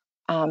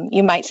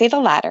 You might say the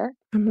latter.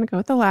 I'm going to go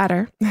with the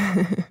latter.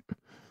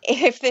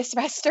 If this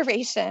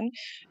restoration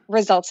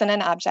results in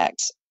an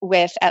object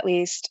with at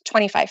least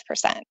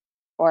 25%,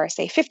 or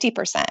say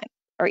 50%,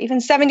 or even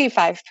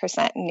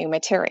 75% new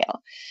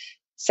material.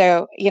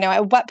 So,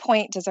 at what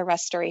point does a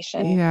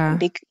restoration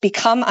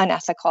become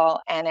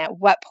unethical? And at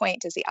what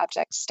point does the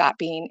object stop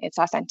being its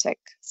authentic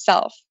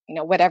self?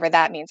 Whatever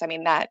that means. I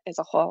mean, that is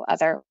a whole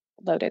other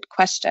loaded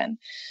question.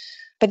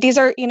 But these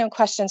are,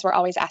 questions we're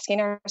always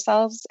asking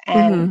ourselves,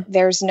 and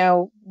there's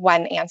no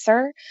one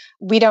answer.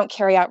 We don't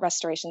carry out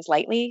restorations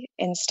lightly.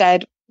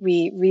 Instead,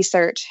 we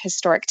research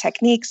historic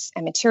techniques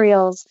and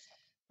materials.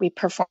 We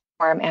perform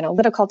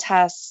analytical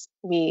tests.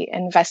 We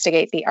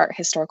investigate the art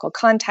historical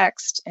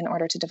context in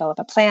order to develop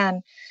a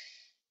plan.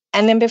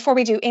 And then before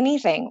we do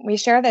anything, we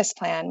share this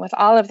plan with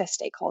all of the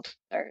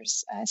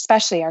stakeholders,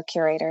 especially our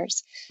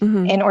curators,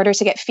 in order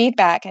to get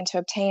feedback and to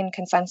obtain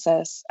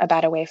consensus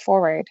about a way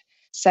forward.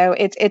 So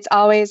it's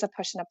always a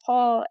push and a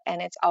pull,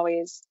 and it's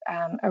always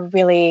a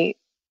really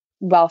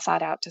well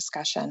thought out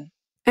discussion.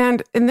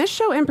 And in this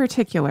show in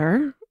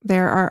particular,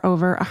 there are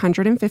over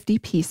 150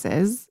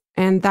 pieces,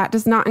 and that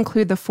does not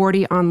include the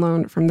 40 on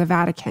loan from the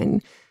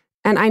Vatican.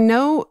 And I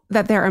know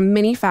that there are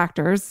many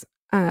factors,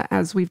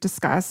 as we've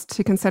discussed,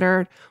 to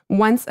consider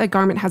once a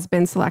garment has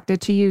been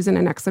selected to use in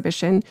an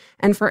exhibition.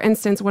 And for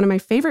instance, one of my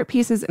favorite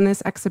pieces in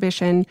this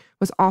exhibition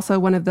was also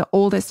one of the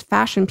oldest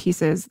fashion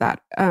pieces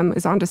that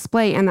is on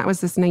display. And that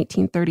was this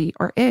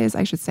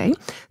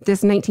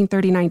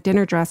 1939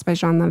 dinner dress by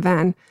Jean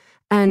Levin.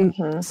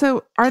 And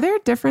so are there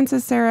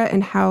differences, Sarah,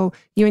 in how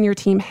you and your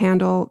team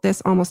handle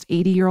this almost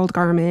 80-year-old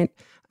garment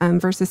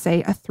versus,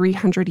 say, a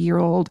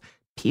 300-year-old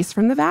piece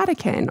from the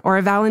Vatican or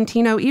a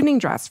Valentino evening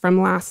dress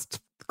from last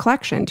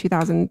collection,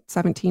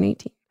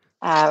 2017-18?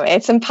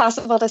 It's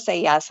impossible to say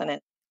yes, and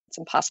it's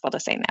impossible to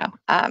say no.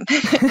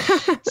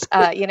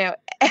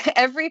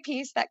 Every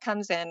piece that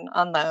comes in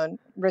on loan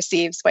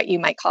receives what you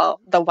might call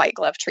the white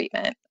glove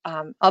treatment.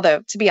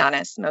 Although, to be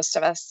honest, most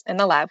of us in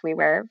the lab, we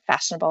wear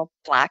fashionable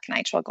black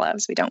nitrile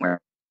gloves. We don't wear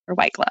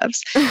white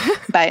gloves.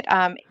 But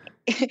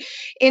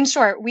in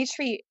short, we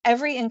treat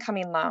every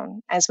incoming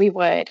loan as we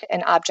would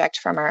an object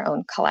from our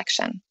own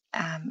collection.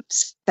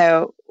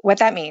 So what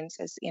that means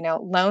is,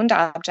 loaned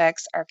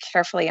objects are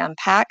carefully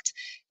unpacked.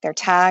 They're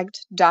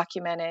tagged,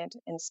 documented,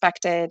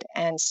 inspected,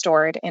 and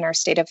stored in our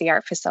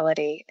state-of-the-art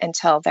facility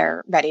until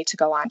they're ready to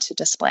go on to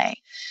display.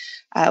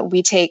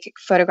 We take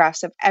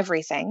photographs of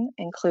everything,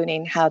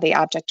 including how the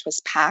object was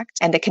packed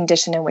and the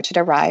condition in which it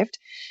arrived.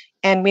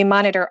 And we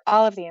monitor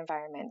all of the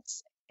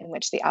environments in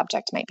which the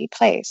object might be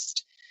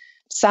placed.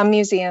 Some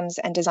museums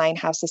and design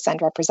houses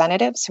send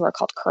representatives who are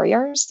called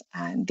couriers.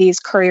 These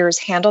couriers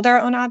handle their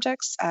own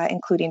objects,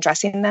 including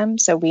dressing them.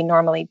 So we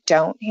normally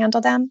don't handle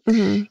them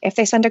if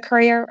they send a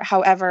courier.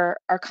 However,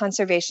 our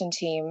conservation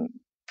team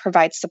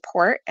provides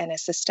support and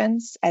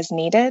assistance as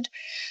needed.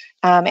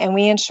 And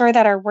we ensure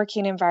that our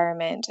working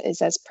environment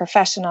is as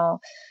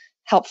professional,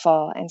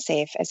 helpful, and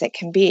safe as it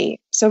can be.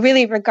 So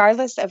really,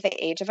 regardless of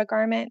the age of a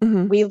garment,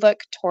 we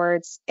look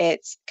towards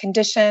its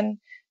condition,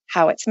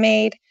 how it's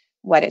made,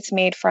 what it's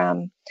made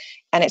from,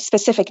 and its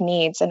specific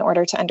needs in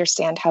order to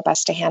understand how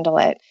best to handle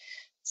it.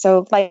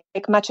 So like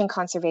much in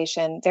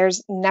conservation,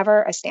 there's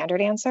never a standard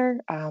answer.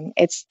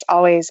 It's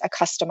always a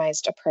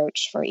customized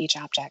approach for each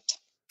object.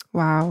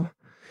 Wow.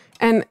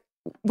 And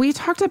we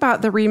talked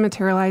about the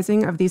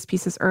rematerializing of these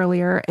pieces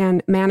earlier,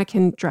 and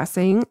mannequin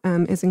dressing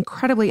is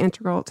incredibly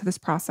integral to this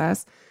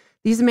process.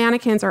 These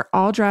mannequins are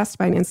all dressed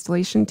by an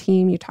installation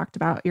team. You talked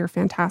about your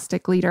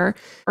fantastic leader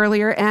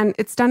earlier, and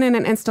it's done in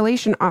an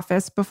installation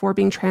office before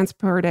being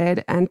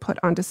transported and put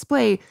on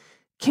display.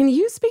 Can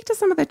you speak to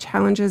some of the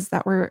challenges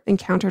that were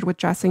encountered with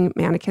dressing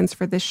mannequins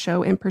for this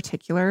show in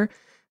particular?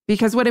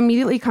 Because what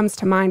immediately comes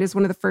to mind is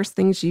one of the first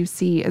things you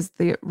see is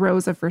the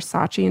rows of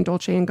Versace and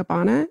Dolce &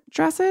 Gabbana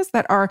dresses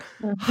that are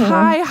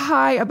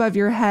high above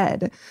your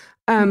head.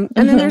 And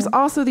then there's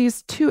also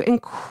these two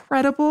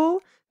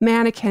incredible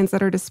mannequins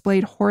that are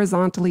displayed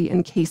horizontally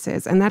in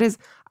cases. And that is,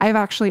 I've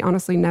actually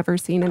honestly never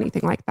seen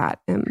anything like that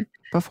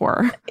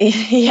before.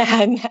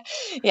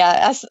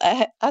 Us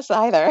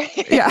either.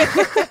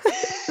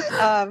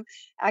 Yeah.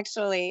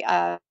 Actually,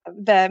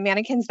 the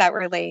mannequins that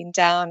were laying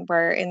down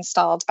were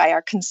installed by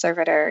our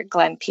conservator,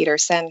 Glenn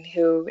Peterson,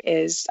 who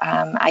is,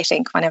 I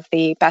think, one of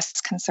the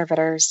best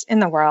conservators in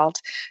the world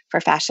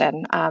for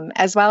fashion,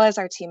 as well as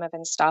our team of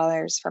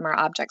installers from our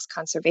objects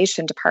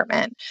conservation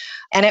department.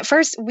 And at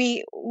first,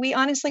 we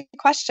honestly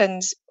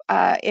questioned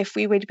if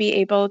we would be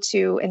able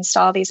to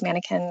install these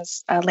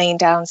mannequins laying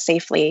down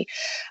safely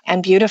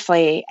and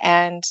beautifully.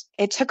 And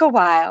it took a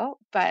while,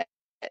 but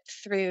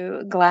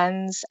through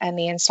Glenn's and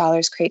the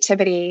installers'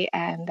 creativity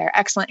and their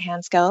excellent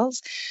hand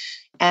skills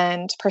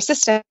and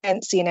persistence,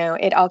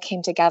 it all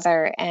came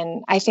together.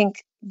 And I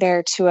think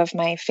they're two of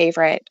my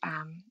favorite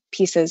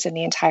pieces in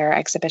the entire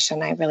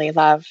exhibition. I really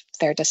love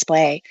their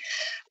display.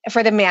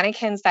 For the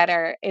mannequins that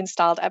are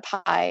installed up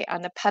high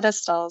on the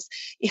pedestals,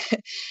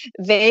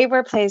 they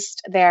were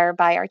placed there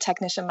by our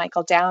technician,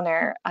 Michael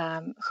Downer,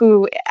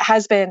 who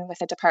has been with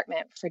the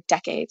department for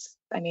decades.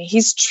 I mean,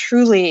 he's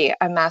truly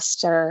a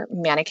master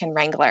mannequin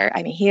wrangler.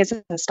 I mean, he has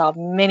installed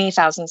many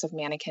thousands of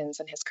mannequins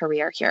in his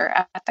career here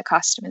at the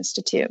Costume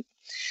Institute.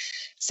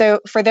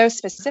 So for those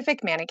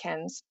specific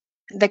mannequins,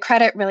 the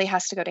credit really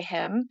has to go to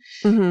him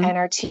and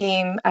our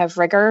team of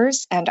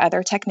riggers and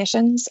other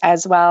technicians,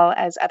 as well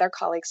as other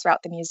colleagues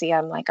throughout the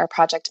museum, like our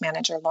project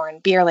manager, Lauren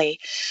Beerley.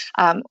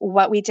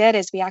 What we did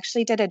is we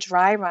actually did a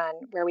dry run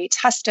where we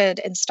tested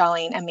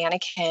installing a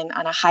mannequin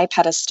on a high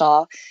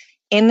pedestal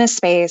in the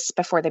space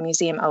before the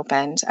museum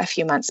opened a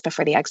few months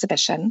before the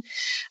exhibition.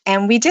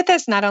 And we did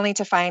this not only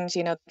to find,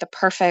 the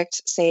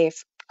perfect,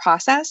 safe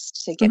process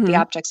to get the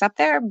objects up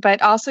there, but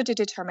also to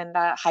determine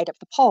the height of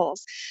the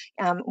poles.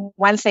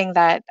 One thing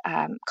that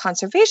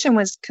conservation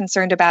was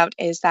concerned about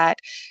is that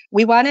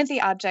we wanted the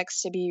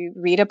objects to be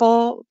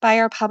readable by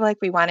our public.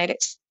 We wanted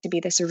it to be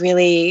this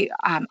really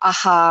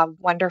aha,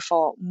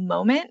 wonderful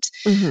moment.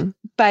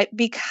 But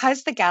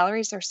because the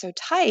galleries are so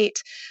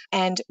tight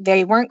and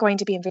they weren't going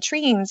to be in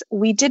vitrines,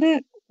 we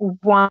didn't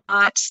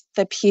want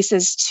the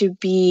pieces to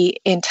be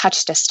in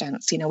touch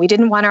distance. We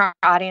didn't want our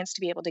audience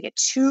to be able to get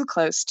too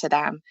close to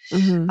them,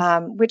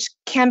 which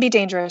can be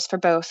dangerous for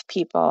both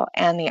people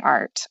and the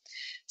art.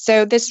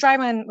 So this dry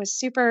run was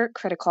super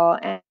critical,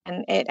 and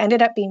it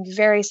ended up being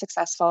very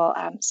successful,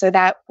 so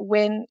that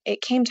when it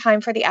came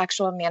time for the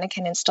actual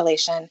mannequin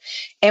installation,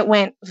 it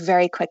went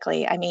very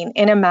quickly. I mean,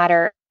 in a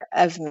matter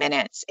of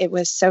minutes. It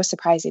was so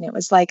surprising. It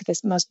was like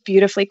this most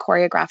beautifully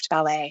choreographed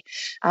ballet.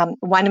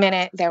 1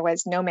 minute there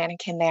was no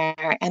mannequin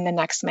there, and the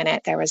next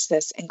minute there was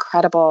this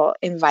incredible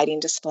inviting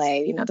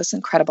display, this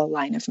incredible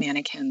line of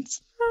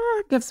mannequins.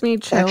 Gives me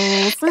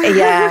chills.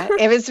 Yeah,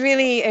 it was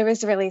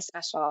really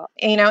special.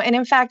 And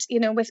in fact,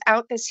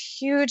 without this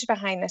huge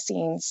behind the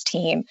scenes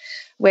team,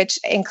 which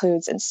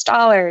includes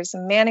installers,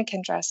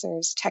 mannequin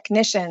dressers,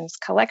 technicians,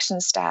 collection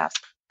staff,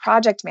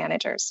 project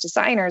managers,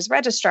 designers,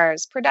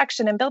 registrars,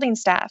 production and building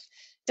staff,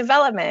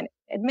 development,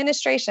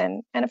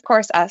 administration, and of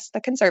course us,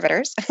 the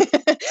conservators.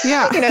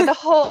 Yeah.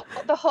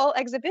 The whole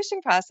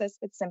exhibition process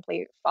would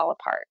simply fall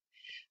apart.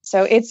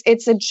 So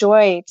it's a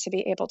joy to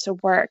be able to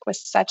work with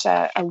such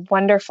a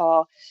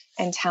wonderful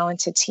and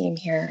talented team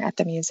here at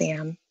the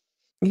museum.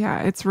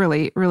 Yeah, it's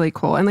really, really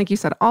cool. And like you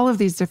said, all of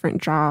these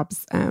different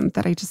jobs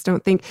that I just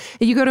don't think,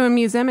 you go to a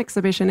museum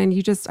exhibition and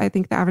I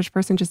think the average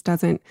person just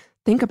doesn't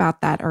think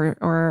about that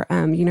or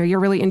you're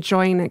really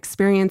enjoying and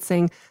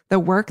experiencing the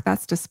work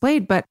that's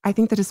displayed. But I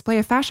think the display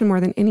of fashion more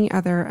than any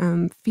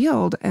other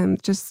field,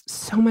 just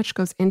so much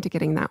goes into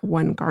getting that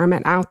one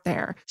garment out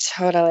there.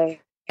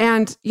 Totally.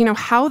 And,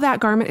 how that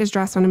garment is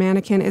dressed on a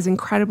mannequin is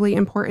incredibly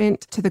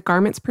important to the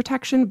garment's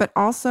protection, but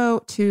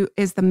also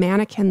is the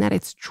mannequin that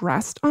it's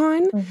dressed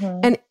on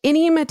and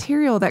any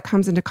material that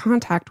comes into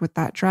contact with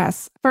that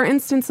dress. For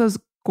instance, those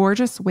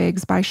gorgeous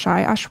wigs by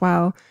Shai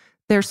Ashwell,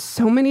 there's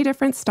so many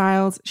different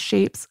styles,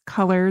 shapes,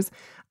 colors,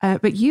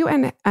 but you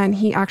and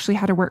he actually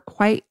had to work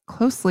quite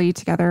closely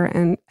together.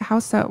 And how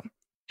so?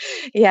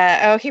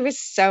 Yeah. Oh, he was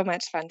so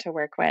much fun to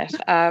work with.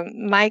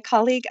 My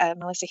colleague,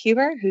 Melissa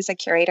Huber, who's a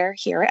curator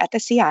here at the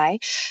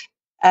CI,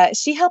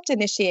 she helped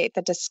initiate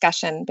the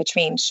discussion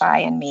between Shai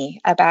and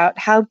me about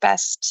how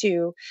best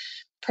to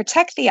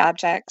protect the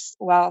objects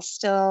while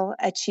still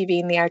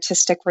achieving the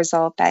artistic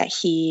result that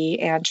he,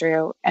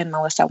 Andrew, and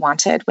Melissa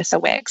wanted with the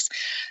wigs.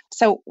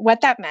 So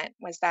what that meant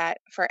was that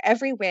for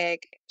every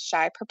wig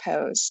Shai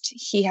proposed,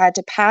 he had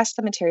to pass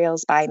the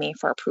materials by me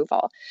for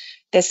approval.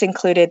 This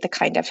included the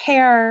kind of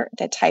hair,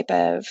 the type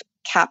of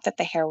cap that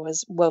the hair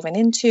was woven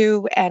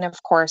into, and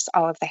of course,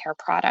 all of the hair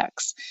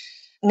products.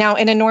 Now,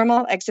 in a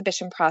normal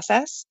exhibition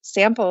process,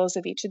 samples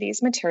of each of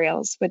these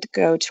materials would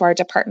go to our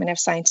Department of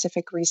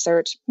Scientific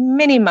Research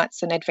many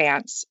months in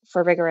advance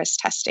for rigorous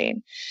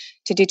testing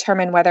to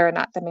determine whether or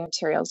not the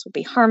materials would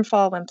be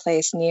harmful when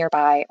placed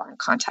nearby or in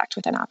contact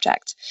with an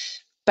object.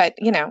 But,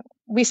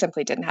 we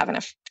simply didn't have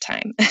enough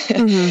time.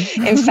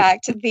 In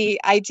fact, the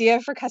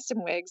idea for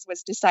custom wigs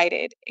was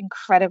decided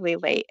incredibly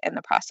late in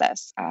the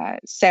process.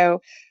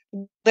 So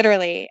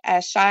literally,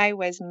 as Shai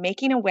was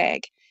making a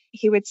wig,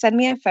 he would send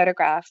me a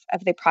photograph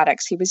of the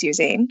products he was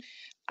using.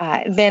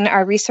 Then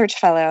our research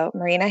fellow,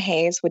 Marina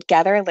Hayes, would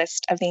gather a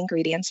list of the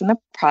ingredients in the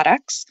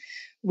products.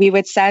 We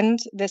would send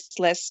this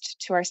list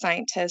to our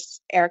scientists,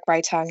 Eric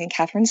Reitong and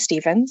Catherine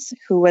Stevens,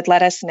 who would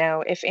let us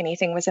know if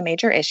anything was a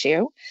major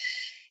issue.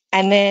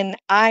 And then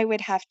I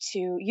would have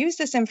to use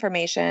this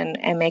information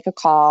and make a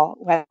call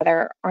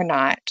whether or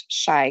not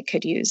Shai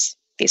could use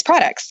these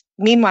products.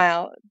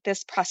 Meanwhile,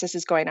 this process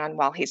is going on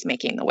while he's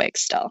making the wig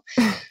still.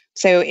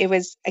 So it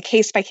was a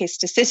case-by-case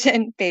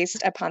decision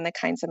based upon the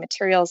kinds of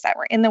materials that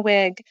were in the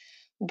wig,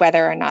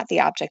 whether or not the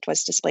object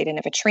was displayed in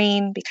a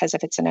vitrine, because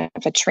if it's in a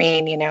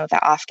vitrine,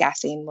 the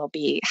off-gassing will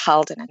be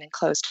held in an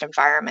enclosed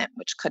environment,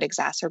 which could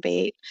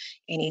exacerbate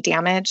any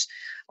damage,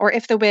 or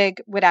if the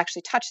wig would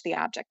actually touch the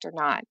object or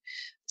not.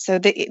 So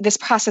this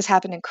process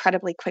happened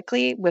incredibly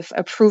quickly, with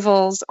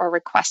approvals or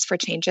requests for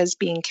changes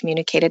being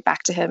communicated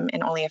back to him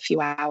in only a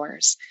few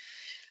hours.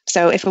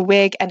 So if a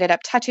wig ended up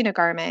touching a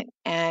garment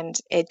and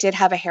it did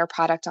have a hair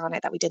product on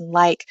it that we didn't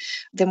like,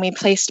 then we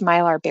placed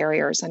mylar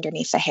barriers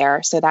underneath the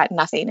hair so that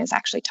nothing is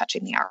actually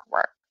touching the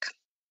artwork.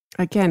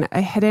 Again,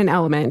 a hidden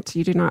element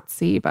you do not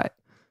see, but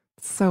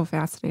so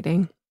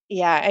fascinating.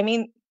 Yeah, I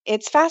mean,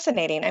 it's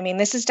fascinating. I mean,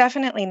 this is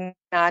definitely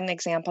not an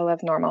example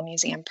of normal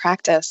museum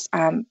practice,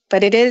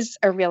 but it is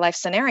a real life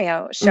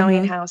scenario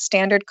showing how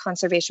standard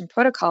conservation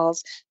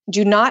protocols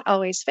do not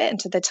always fit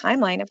into the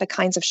timeline of the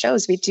kinds of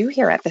shows we do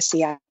here at the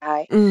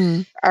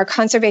CI. Our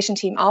conservation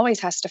team always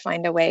has to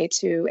find a way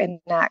to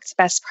enact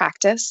best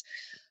practice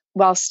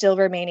while still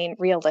remaining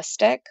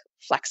realistic,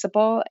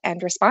 flexible,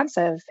 and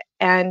responsive,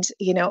 and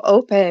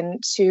open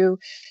to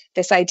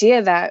this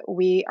idea that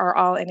we are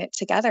all in it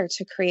together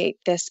to create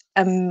this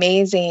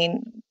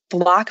amazing,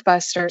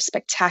 blockbuster,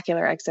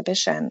 spectacular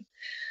exhibition.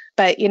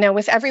 But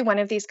with every one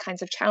of these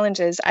kinds of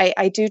challenges,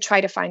 I do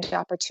try to find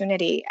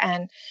opportunity.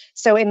 And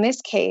so in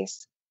this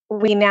case,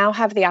 we now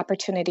have the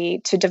opportunity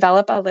to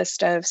develop a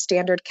list of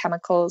standard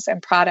chemicals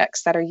and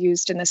products that are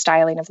used in the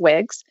styling of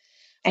wigs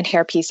and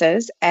hair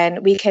pieces.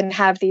 And we can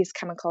have these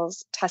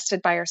chemicals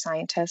tested by our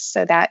scientists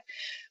so that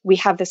we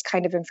have this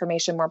kind of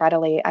information more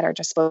readily at our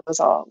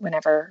disposal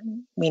whenever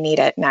we need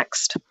it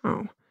next.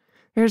 Oh,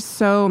 there's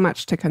so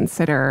much to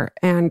consider.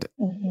 And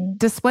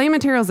display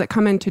materials that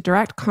come into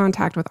direct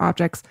contact with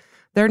objects,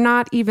 they're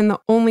not even the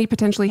only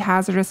potentially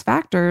hazardous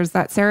factors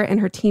that Sarah and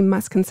her team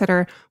must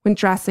consider when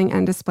dressing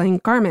and displaying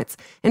garments.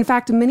 In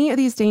fact, many of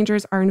these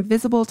dangers are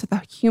invisible to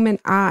the human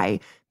eye,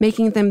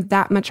 making them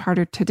that much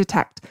harder to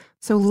detect.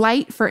 So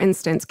light, for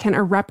instance, can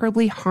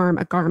irreparably harm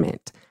a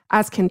garment,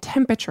 as can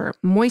temperature,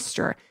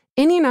 moisture,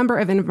 any number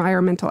of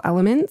environmental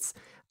elements.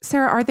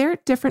 Sarah, are there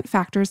different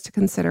factors to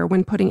consider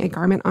when putting a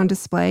garment on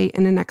display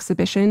in an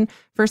exhibition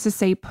versus,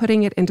 say,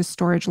 putting it into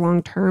storage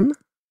long term?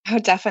 Oh,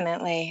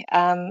 definitely.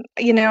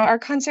 Our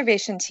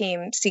conservation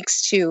team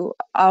seeks to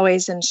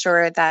always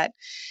ensure that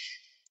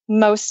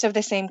most of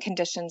the same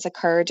conditions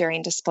occur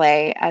during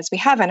display as we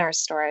have in our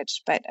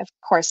storage, but of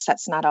course,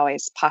 that's not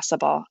always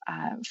possible.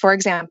 For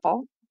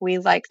example, we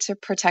like to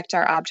protect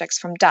our objects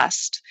from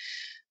dust,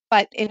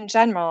 but in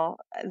general,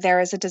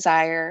 there is a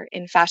desire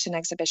in fashion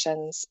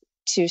exhibitions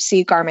to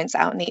see garments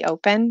out in the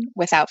open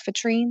without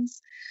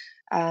vitrines.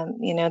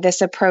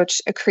 This approach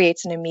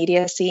creates an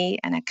immediacy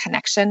and a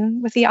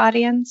connection with the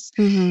audience.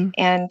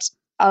 And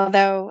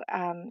although,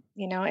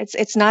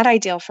 it's not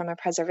ideal from a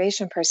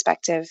preservation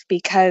perspective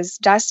because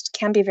dust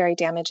can be very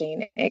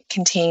damaging. It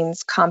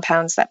contains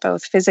compounds that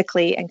both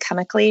physically and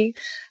chemically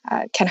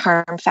can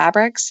harm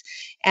fabrics.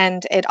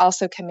 And it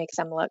also can make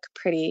them look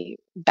pretty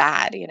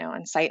bad,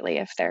 unsightly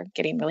if they're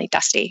getting really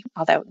dusty,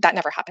 although that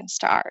never happens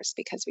to ours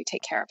because we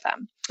take care of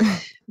them.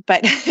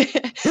 But,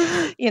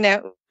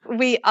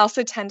 we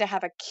also tend to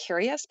have a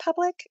curious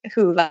public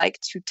who like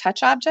to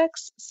touch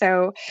objects.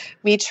 So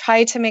we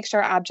try to make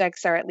sure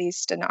objects are at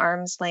least an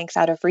arm's length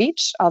out of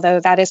reach, although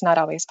that is not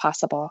always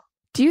possible.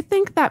 Do you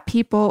think that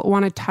people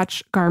want to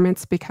touch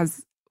garments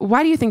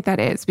why do you think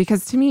that is?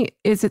 Because to me,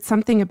 is it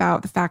something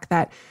about the fact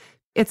that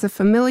it's a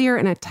familiar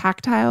and a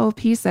tactile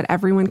piece that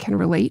everyone can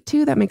relate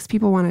to that makes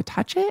people want to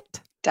touch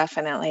it?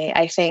 Definitely.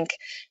 I think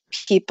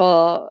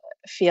people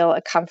feel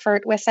a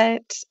comfort with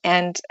it.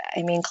 And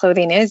I mean,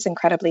 clothing is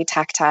incredibly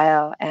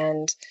tactile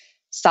and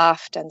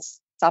soft and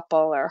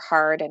supple or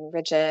hard and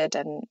rigid.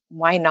 And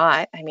why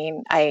not? I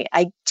mean,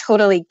 I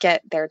totally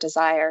get their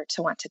desire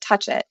to want to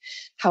touch it.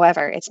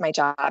 However, it's my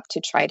job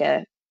to try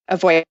to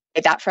avoid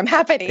that from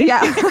happening.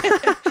 Yeah.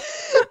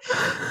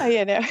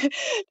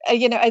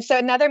 So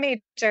another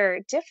major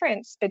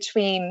difference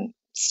between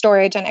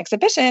storage and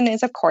exhibition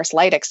is, of course,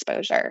 light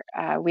exposure.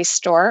 We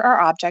store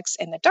our objects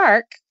in the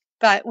dark,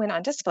 but when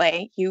on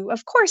display, you,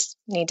 of course,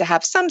 need to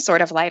have some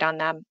sort of light on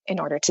them in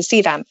order to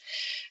see them.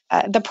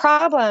 The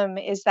problem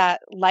is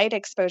that light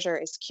exposure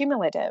is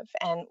cumulative.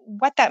 And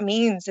what that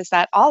means is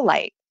that all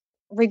light,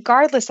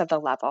 regardless of the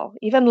level,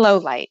 even low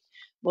light,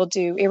 will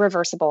do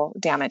irreversible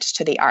damage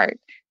to the art.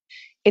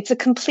 It's a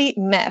complete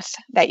myth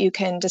that you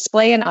can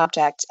display an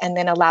object and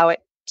then allow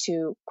it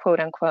to, quote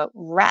unquote,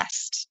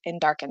 rest in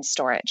darkened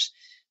storage.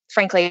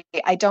 Frankly,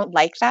 I don't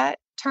like that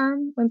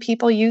term when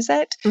people use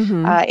it.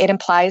 It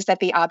implies that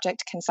the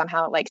object can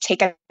somehow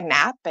take a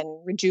nap and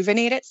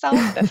rejuvenate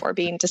itself before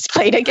being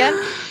displayed again.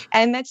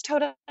 And that's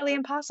totally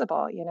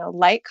impossible.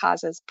 Light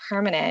causes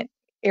permanent,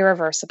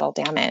 irreversible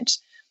damage.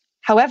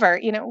 However,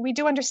 we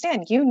do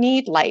understand you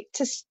need light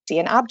to see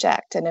an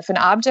object. And if an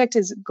object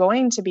is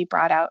going to be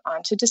brought out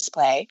onto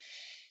display,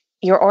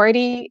 you're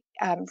already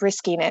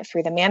risking it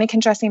through the mannequin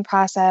dressing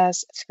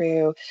process,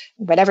 through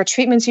whatever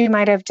treatments you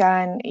might have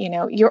done.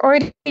 You're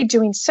already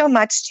doing so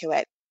much to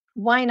it.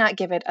 Why not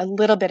give it a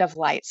little bit of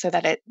light so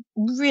that it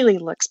really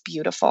looks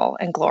beautiful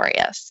and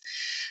glorious?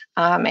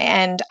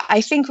 And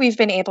I think we've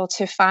been able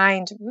to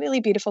find really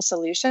beautiful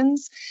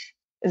solutions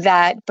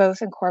that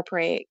both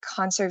incorporate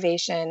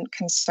conservation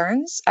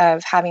concerns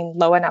of having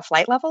low enough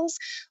light levels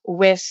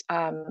with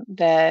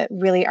the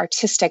really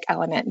artistic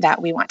element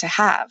that we want to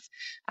have.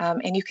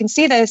 And you can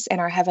see this in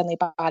our Heavenly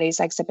Bodies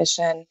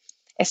exhibition,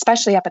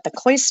 especially up at the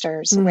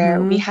cloisters,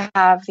 where we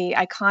have the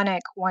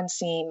iconic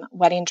one-seam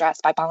wedding dress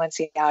by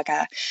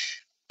Balenciaga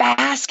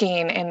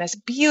basking in this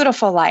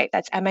beautiful light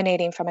that's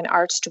emanating from an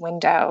arched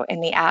window in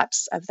the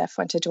apse of the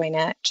Fuente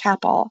Dueña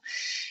chapel.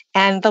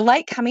 And the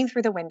light coming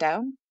through the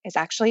window is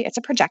actually, it's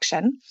a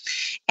projection,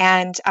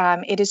 and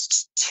it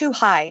is too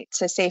high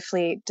to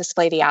safely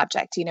display the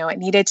object. You know, it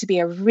needed to be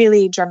a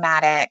really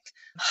dramatic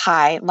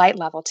high light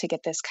level to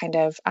get this kind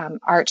of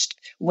arched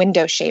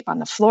window shape on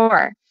the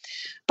floor.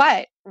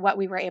 But what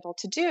we were able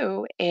to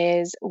do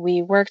is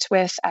we worked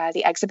with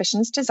the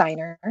exhibition's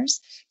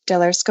designers,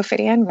 Diller,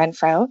 Scofitti, and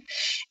Renfro.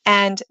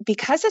 And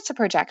because it's a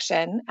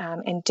projection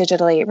and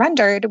digitally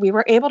rendered, we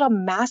were able to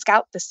mask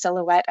out the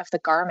silhouette of the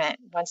garment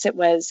once it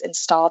was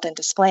installed and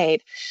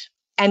displayed,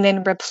 and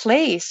then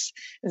replace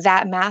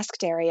that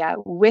masked area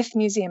with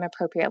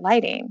museum-appropriate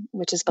lighting,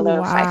 which is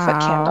below 5-foot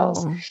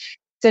candles.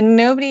 So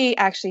nobody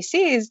actually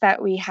sees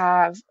that we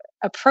have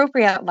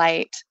appropriate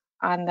light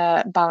on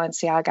the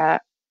Balenciaga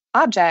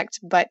object,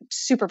 but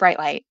super bright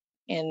light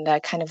in the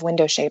kind of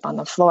window shape on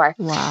the floor.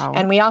 Wow.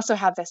 And we also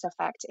have this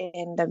effect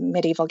in the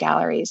medieval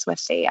galleries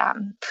with the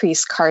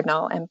priest,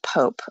 cardinal, and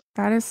pope.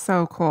 That is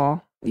so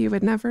cool. You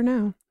would never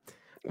know.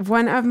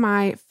 One of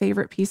my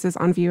favorite pieces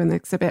on view in the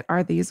exhibit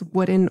are these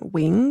wooden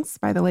wings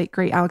by the late,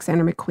 great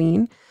Alexander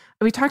McQueen.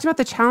 We talked about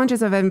the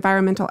challenges of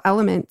environmental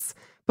elements,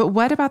 but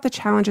what about the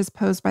challenges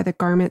posed by the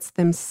garments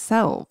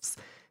themselves?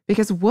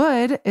 Because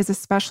wood is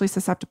especially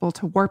susceptible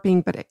to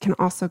warping, but it can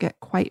also get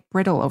quite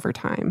brittle over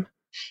time.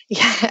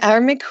 Yeah, our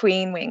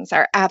McQueen wings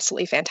are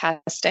absolutely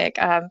fantastic,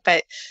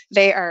 but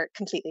they are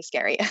completely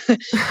scary.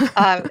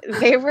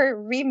 They were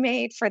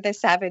remade for the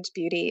Savage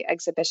Beauty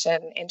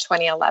exhibition in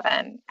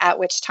 2011, at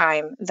which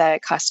time the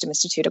Costume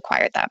Institute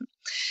acquired them.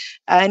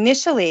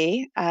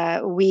 Initially,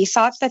 we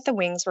thought that the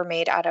wings were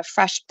made out of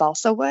fresh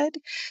balsa wood,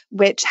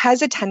 which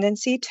has a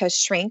tendency to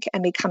shrink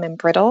and become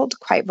embrittled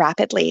quite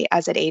rapidly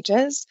as it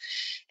ages.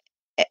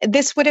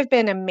 This would have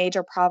been a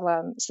major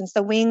problem since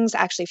the wings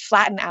actually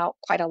flatten out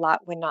quite a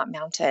lot when not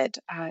mounted.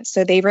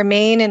 So they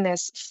remain in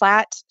this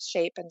flat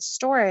shape and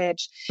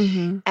storage,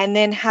 and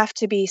then have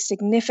to be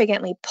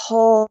significantly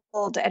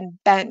pulled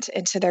and bent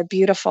into their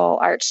beautiful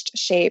arched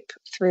shape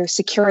through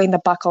securing the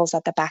buckles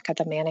at the back of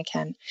the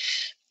mannequin.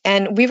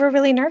 And we were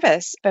really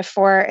nervous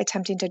before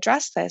attempting to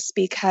dress this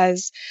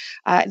because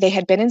they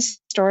had been in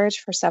storage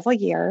for several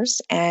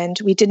years, and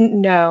we didn't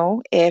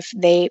know if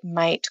they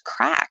might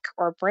crack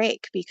or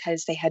break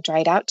because they had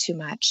dried out too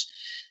much.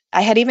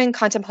 I had even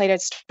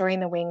contemplated storing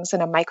the wings in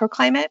a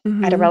microclimate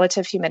at a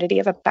relative humidity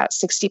of about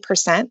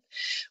 60%,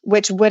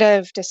 which would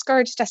have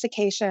discouraged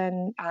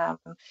desiccation,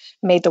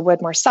 made the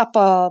wood more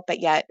supple, but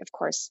yet, of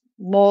course,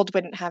 mold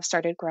wouldn't have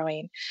started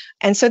growing.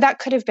 And so that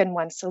could have been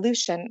one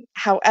solution.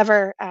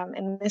 However,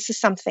 and this is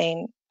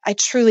something I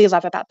truly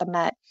love about the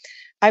Met,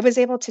 I was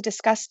able to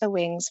discuss the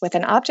wings with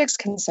an objects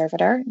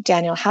conservator,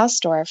 Daniel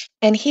Hausdorff,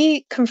 and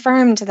he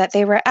confirmed that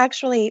they were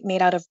actually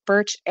made out of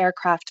birch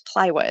aircraft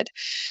plywood,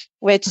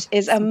 which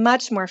is a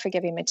much more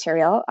forgiving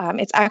material.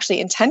 It's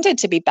actually intended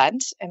to be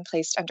bent and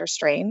placed under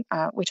strain,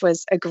 which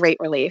was a great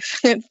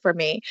relief for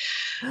me.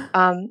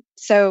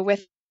 So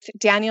with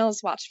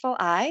Daniel's watchful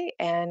eye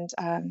and,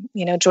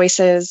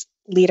 Joyce's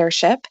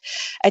leadership,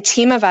 a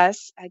team of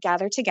us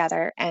gathered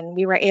together, and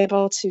we were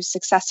able to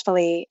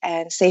successfully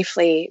and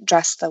safely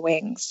dress the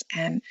wings.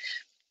 And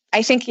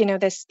I think,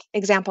 this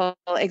example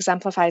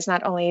exemplifies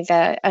not only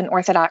the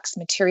unorthodox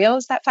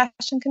materials that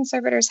fashion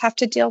conservators have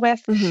to deal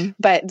with,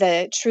 but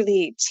the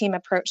truly team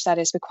approach that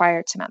is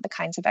required to mount the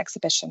kinds of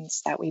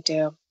exhibitions that we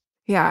do.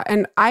 Yeah,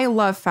 and I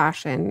love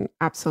fashion,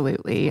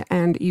 absolutely.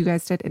 And you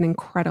guys did an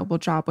incredible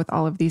job with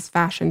all of these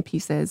fashion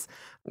pieces.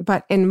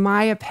 But in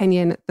my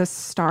opinion, the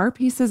star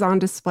pieces on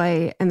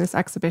display in this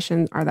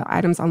exhibition are the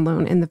items on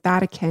loan in the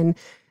Vatican.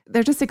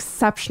 They're just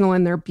exceptional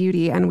in their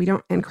beauty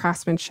and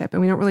craftsmanship.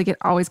 And we don't really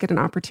always get an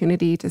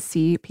opportunity to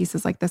see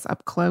pieces like this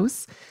up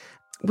close.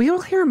 We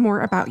will hear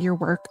more about your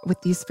work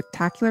with these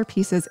spectacular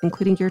pieces,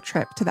 including your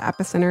trip to the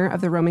epicenter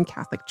of the Roman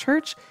Catholic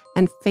Church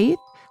and faith,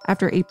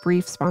 after a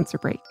brief sponsor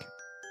break.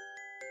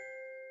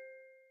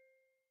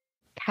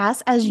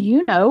 Cass, as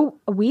you know,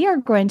 we are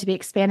going to be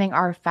expanding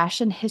our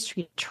fashion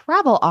history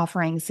travel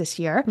offerings this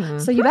year.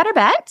 So you better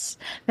bet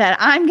that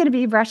I'm going to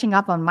be brushing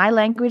up on my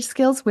language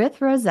skills with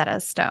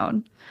Rosetta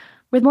Stone.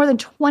 With more than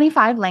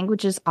 25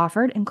 languages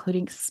offered,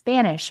 including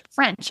Spanish,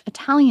 French,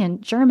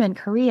 Italian, German,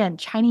 Korean,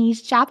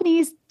 Chinese,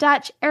 Japanese,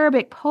 Dutch,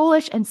 Arabic,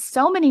 Polish, and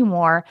so many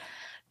more,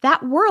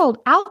 that world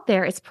out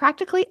there is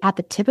practically at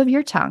the tip of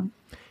your tongue.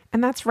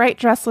 And that's right,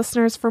 Dress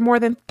listeners. For more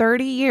than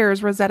 30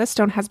 years, Rosetta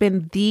Stone has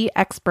been the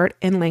expert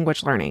in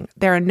language learning.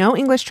 There are no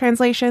English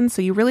translations,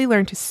 so you really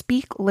learn to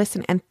speak,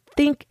 listen, and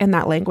think in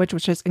that language,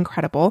 which is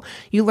incredible.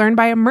 You learn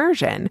by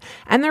immersion,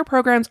 and their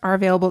programs are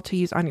available to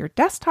use on your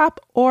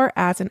desktop or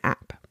as an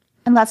app.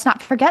 And let's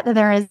not forget that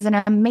there is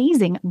an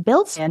amazing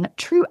built-in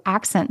true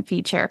accent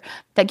feature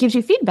that gives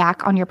you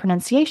feedback on your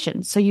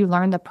pronunciation, so you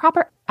learn the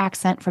proper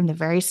accent from the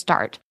very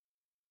start.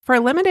 For a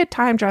limited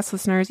time, Dress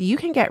listeners, you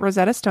can get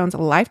Rosetta Stone's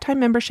lifetime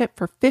membership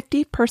for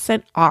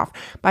 50% off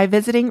by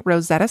visiting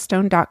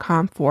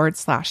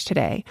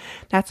rosettastone.com/today.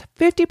 That's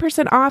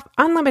 50% off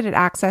unlimited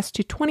access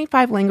to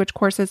 25 language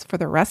courses for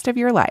the rest of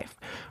your life.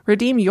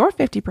 Redeem your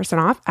 50%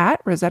 off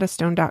at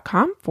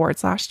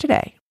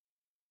rosettastone.com/today.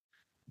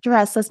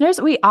 Dress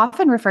listeners, we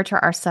often refer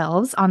to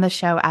ourselves on the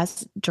show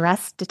as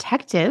dress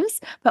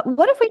detectives, but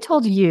what if we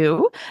told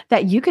you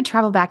that you could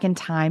travel back in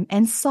time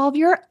and solve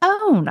your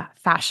own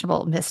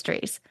fashionable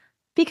mysteries?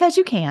 Because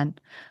you can,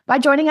 by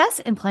joining us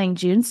in playing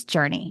June's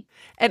Journey.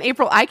 And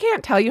April, I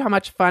can't tell you how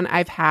much fun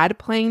I've had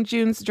playing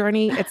June's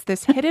Journey. It's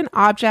this hidden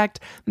object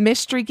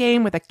mystery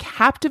game with a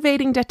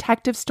captivating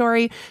detective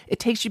story. It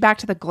takes you back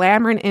to the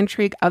glamour and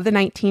intrigue of the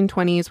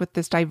 1920s with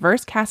this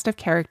diverse cast of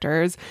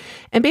characters.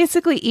 And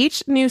basically,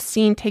 each new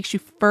scene takes you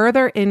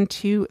further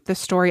into the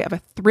story of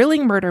a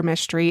thrilling murder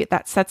mystery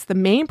that sets the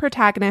main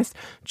protagonist,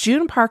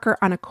 June Parker,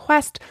 on a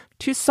quest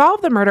to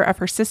solve the murder of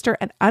her sister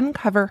and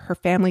uncover her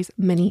family's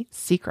many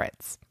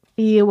secrets.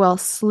 You will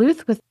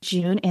sleuth with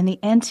June in the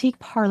antique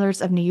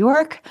parlors of New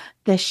York,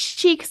 the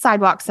chic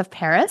sidewalks of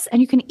Paris,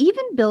 and you can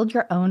even build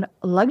your own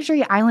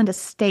luxury island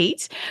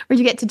estate where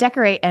you get to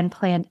decorate and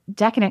plant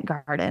decadent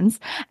gardens.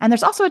 And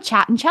there's also a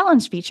chat and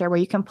challenge feature where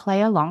you can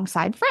play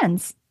alongside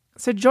friends.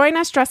 So join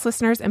us, Dress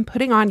listeners, in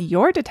putting on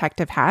your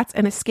detective hats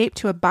and escape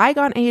to a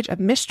bygone age of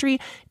mystery,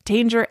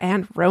 danger,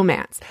 and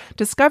romance.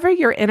 Discover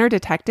your inner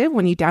detective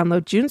when you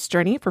download June's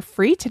Journey for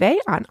free today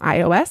on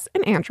iOS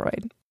and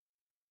Android.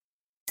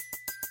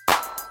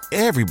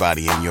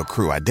 Everybody in your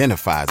crew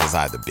identifies as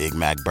either Big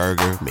Mac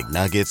Burger,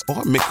 McNuggets,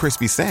 or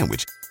McCrispy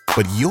Sandwich.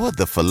 But you're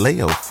the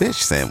Filet-O-Fish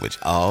Sandwich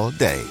all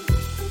day.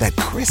 That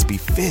crispy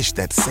fish,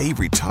 that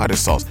savory tartar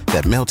sauce,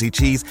 that melty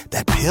cheese,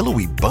 that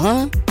pillowy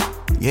bun.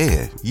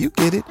 Yeah, you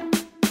get it.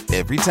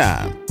 Every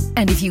time.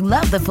 And if you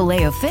love the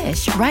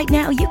Filet-O-Fish, right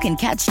now you can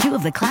catch two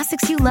of the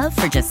classics you love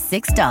for just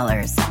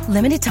 $6.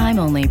 Limited time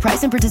only.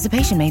 Price and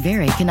participation may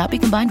vary. Cannot be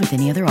combined with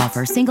any other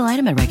offer. Single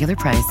item at regular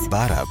price.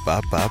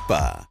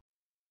 Ba-da-ba-ba-ba.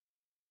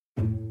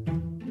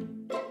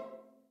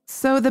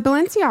 So the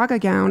Balenciaga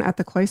gown at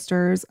the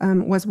Cloisters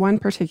was one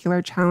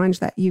particular challenge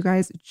that you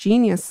guys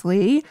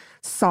geniusly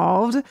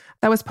solved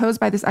that was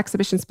posed by this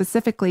exhibition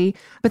specifically.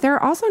 But there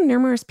are also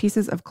numerous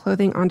pieces of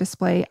clothing on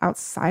display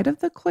outside of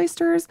the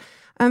Cloisters.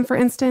 For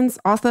instance,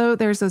 also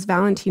there's those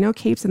Valentino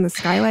capes in the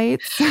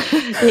skylights.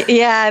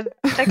 Yeah,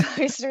 the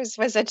Cloisters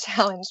was a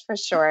challenge for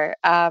sure.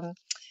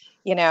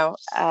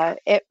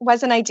 It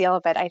wasn't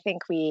ideal, but I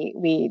think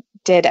we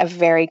did a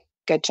very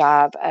good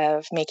job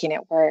of making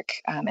it work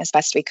as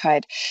best we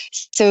could.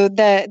 So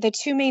the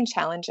two main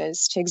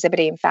challenges to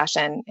exhibiting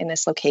fashion in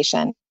this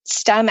location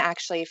stem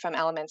actually from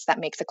elements that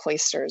make the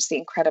Cloisters the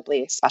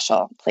incredibly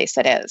special place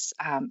it is.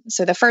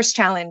 So the first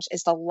challenge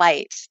is the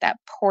light that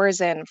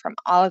pours in from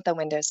all of the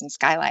windows and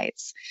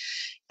skylights.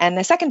 And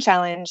the second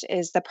challenge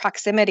is the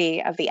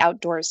proximity of the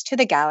outdoors to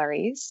the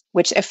galleries,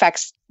 which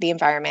affects the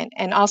environment.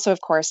 And also,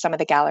 of course, some of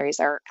the galleries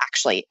are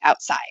actually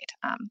outside.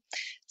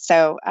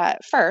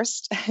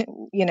 First,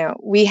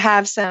 we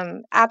have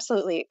some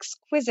absolutely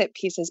exquisite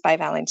pieces by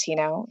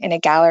Valentino in a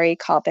gallery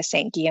called the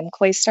St. Guillaume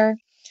Cloister.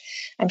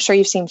 I'm sure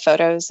you've seen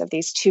photos of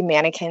these two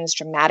mannequins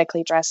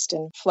dramatically dressed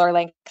in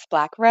floor-length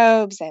black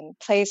robes and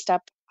placed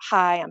up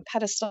high on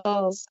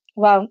pedestals.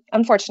 Well,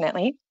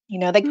 unfortunately,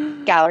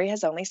 the gallery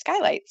has only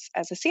skylights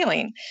as a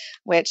ceiling,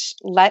 which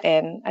let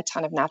in a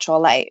ton of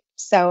natural light.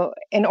 So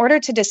in order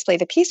to display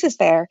the pieces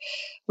there,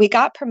 we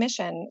got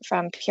permission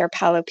from Pier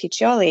Paolo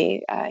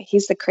Piccioli.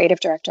 He's the creative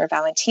director of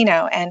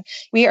Valentino. And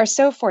we are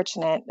so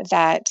fortunate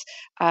that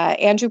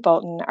Andrew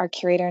Bolton, our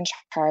curator in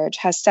charge,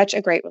 has such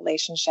a great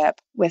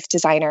relationship with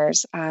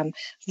designers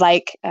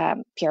like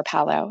Pier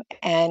Paolo.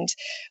 And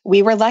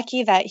we were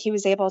lucky that he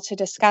was able to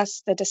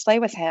discuss the display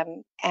with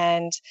him.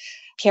 And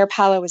Pier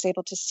Paolo was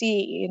able to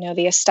see,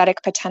 the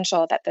aesthetic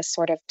potential that this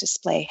sort of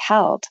display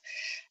held.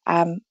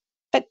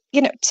 But,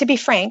 to be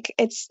frank,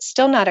 it's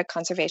still not a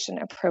conservation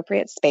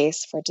appropriate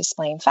space for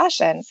displaying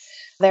fashion.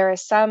 There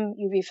is some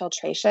UV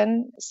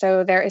filtration,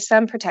 so there is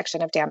some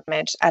protection of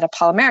damage at a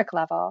polymeric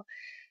level.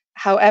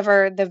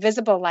 However, the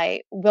visible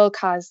light will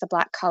cause the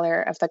black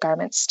color of the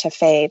garments to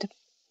fade.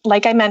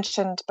 Like I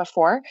mentioned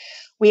before,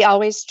 we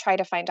always try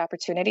to find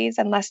opportunities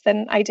in less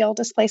than ideal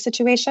display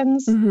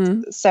situations.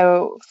 Mm-hmm.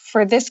 So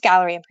for this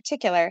gallery in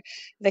particular,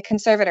 the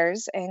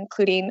conservators,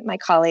 including my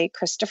colleague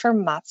Christopher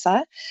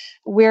Matza,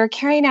 we're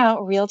carrying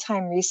out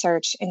real-time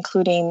research,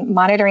 including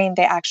monitoring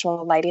the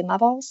actual lighting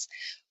levels.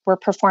 We're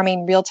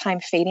performing real-time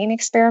fading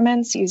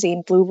experiments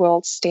using Blue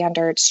World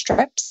standard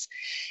strips.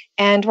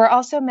 And we're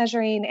also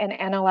measuring and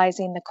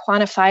analyzing the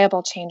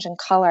quantifiable change in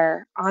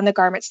color on the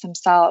garments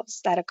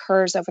themselves that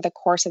occurs over the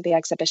course of the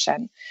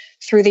exhibition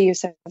through the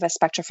use of a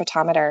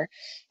spectrophotometer.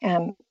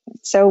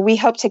 So we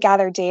hope to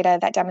gather data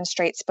that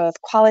demonstrates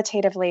both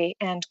qualitatively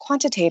and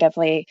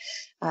quantitatively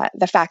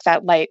the fact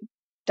that light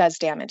does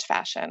damage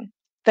fashion.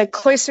 the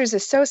cloisters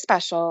is so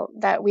special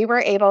that we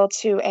were able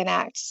to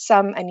enact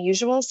some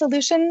unusual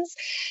solutions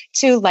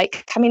to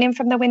light coming in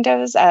from the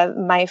windows.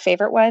 My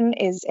favorite one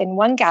is in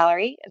one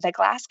gallery, the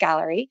glass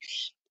gallery.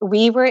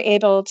 We were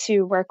able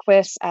to work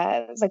with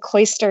the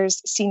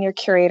cloister's senior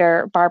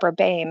curator, Barbara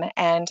Boehm,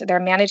 and their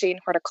managing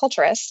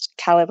horticulturist,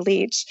 Caleb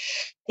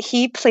Leach.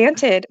 He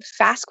planted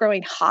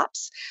fast-growing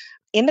hops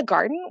in the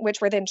garden, which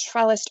were then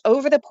trellised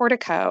over the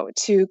portico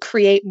to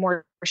create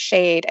more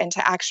shade and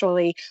to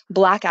actually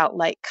block out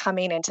light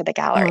coming into the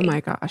gallery. Oh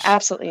my gosh.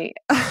 Absolutely.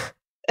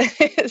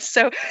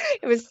 So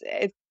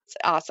it's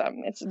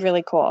awesome. It's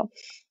really cool.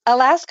 A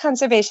last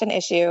conservation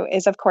issue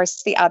is, of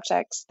course, the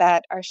objects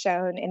that are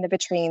shown in the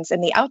vitrines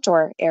in the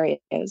outdoor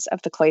areas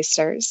of the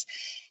cloisters.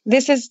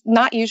 This is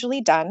not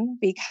usually done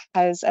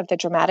because of the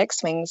dramatic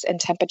swings in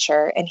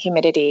temperature and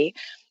humidity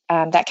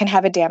that can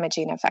have a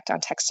damaging effect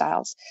on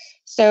textiles.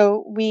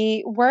 So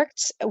we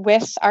worked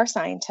with our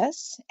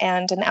scientists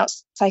and an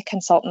outside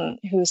consultant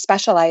who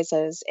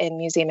specializes in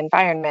museum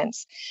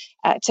environments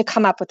to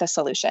come up with a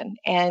solution.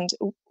 And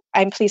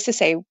I'm pleased to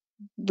say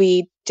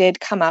we did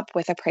come up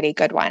with a pretty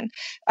good one.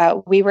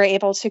 We were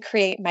able to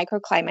create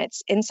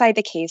microclimates inside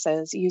the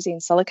cases using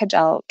silica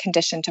gel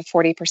conditioned to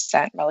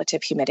 40%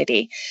 relative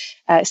humidity.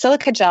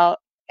 Silica gel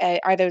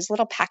are those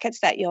little packets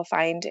that you'll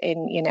find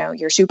in,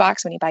 your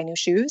shoebox when you buy new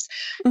shoes.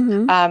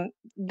 Mm-hmm.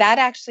 That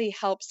actually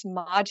helps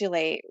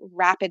modulate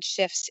rapid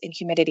shifts in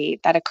humidity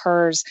that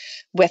occurs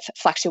with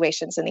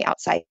fluctuations in the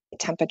outside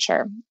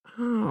temperature.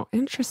 Oh,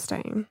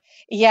 interesting.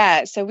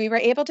 Yeah, so we were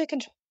able to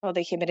control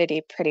the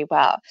humidity pretty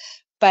well.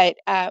 But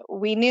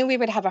we knew we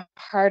would have a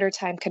harder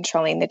time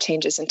controlling the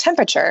changes in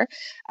temperature,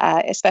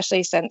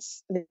 especially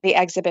since the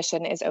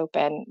exhibition is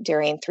open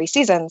during 3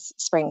 seasons,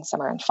 spring,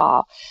 summer, and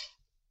fall.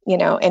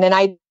 In an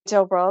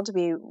ideal world,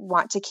 we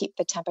want to keep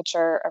the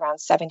temperature around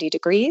 70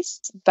 degrees,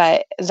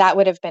 but that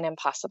would have been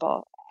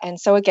impossible. And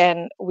so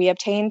again, we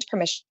obtained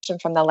permission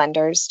from the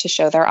lenders to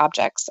show their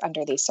objects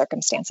under these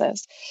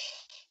circumstances.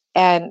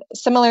 And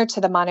similar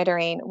to the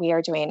monitoring we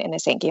are doing in the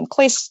St. Game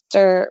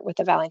Cloister with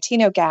the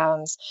Valentino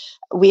gowns,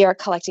 we are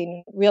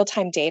collecting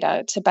real-time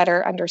data to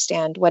better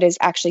understand what is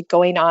actually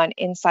going on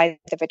inside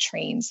the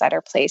vitrines that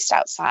are placed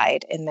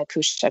outside in the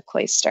Kusha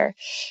Cloister.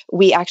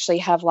 We actually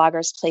have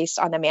loggers placed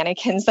on the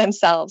mannequins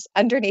themselves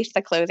underneath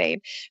the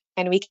clothing,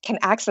 and we can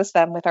access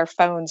them with our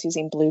phones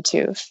using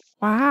Bluetooth.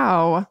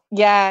 Wow.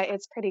 Yeah,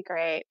 it's pretty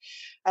great.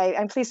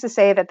 I'm pleased to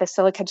say that the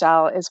silica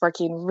gel is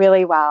working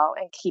really well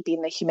and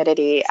keeping the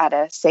humidity at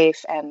a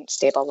safe and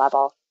stable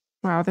level.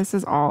 Wow, this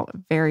is all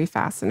very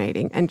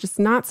fascinating and just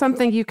not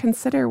something you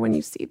consider when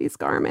you see these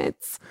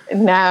garments.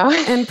 No.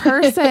 In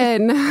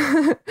person.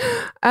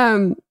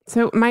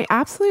 So my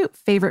absolute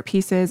favorite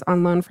pieces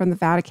on loan from the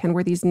Vatican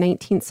were these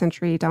 19th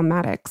century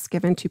dalmatics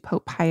given to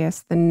Pope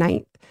Pius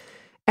IX.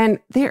 And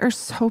they are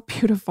so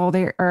beautiful.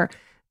 They are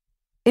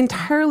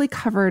entirely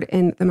covered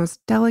in the most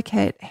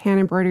delicate hand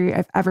embroidery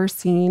I've ever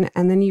seen.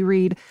 And then you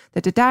read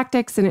the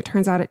didactics, and it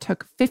turns out it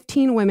took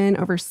 15 women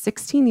over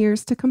 16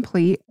 years to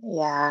complete.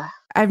 Yeah.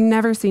 I've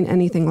never seen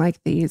anything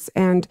like these.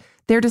 And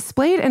they're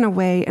displayed in a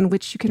way in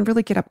which you can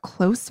really get up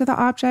close to the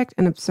object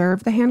and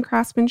observe the hand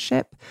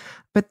craftsmanship.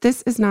 But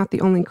this is not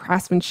the only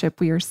craftsmanship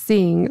we are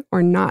seeing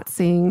or not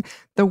seeing.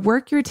 The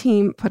work your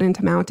team put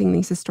into mounting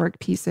these historic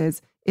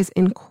pieces is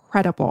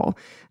incredible.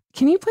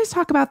 Can you please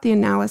talk about the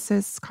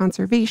analysis,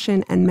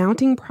 conservation, and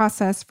mounting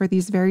process for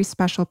these very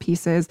special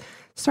pieces,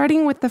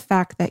 starting with the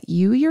fact that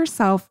you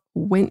yourself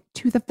went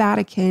to the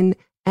Vatican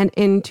and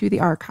into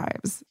the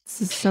archives?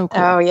 This is so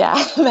cool. Oh, yeah.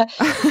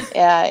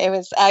 Yeah, it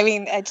was,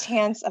 a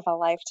chance of a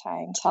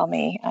lifetime. Tell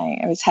me. I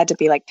always had to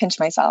be pinch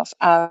myself.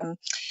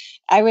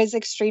 I was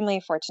extremely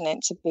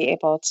fortunate to be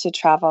able to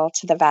travel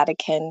to the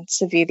Vatican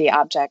to view the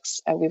objects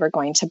we were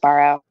going to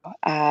borrow.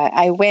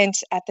 I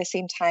went at the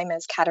same time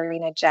as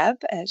Katerina Jeb.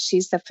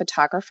 She's the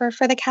photographer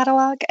for the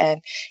catalog.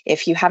 And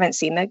if you haven't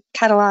seen the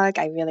catalog,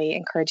 I really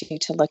encourage you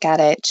to look at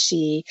it.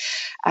 She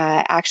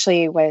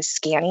actually was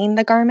scanning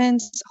the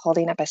garments,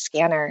 holding up a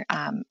scanner.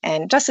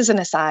 And just as an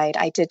aside,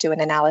 I did do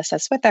an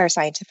analysis with our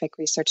scientific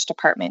research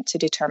department to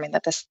determine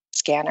that the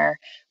scanner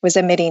was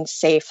emitting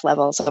safe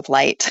levels of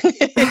light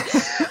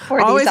for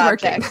Always these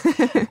working.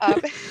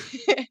 objects.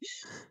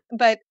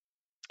 But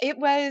it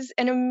was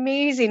an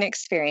amazing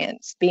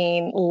experience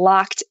being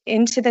locked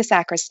into the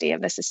sacristy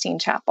of the Sistine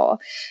Chapel.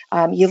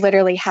 You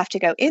literally have to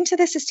go into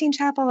the Sistine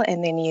Chapel,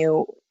 and then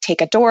you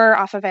take a door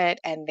off of it,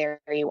 and there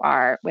you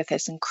are with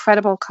this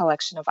incredible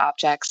collection of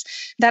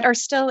objects that are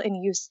still in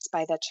use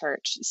by the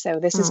church. So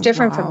this is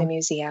different from the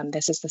museum.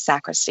 This is the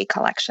sacristy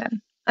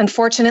collection.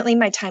 Unfortunately,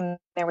 my time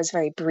there was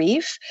very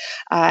brief.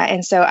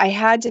 And so I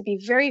had to be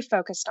very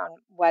focused on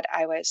what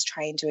I was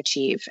trying to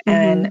achieve. Mm-hmm.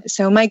 And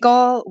so my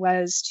goal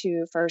was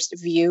to first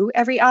view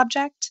every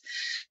object,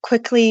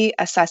 quickly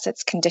assess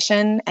its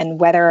condition and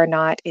whether or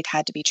not it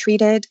had to be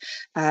treated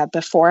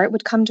before it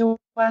would come to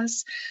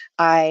us.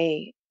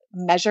 I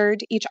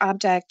measured each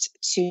object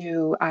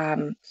to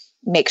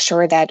make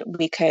sure that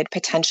we could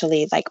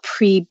potentially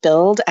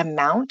pre-build a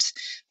mount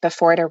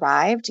before it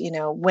arrived.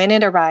 When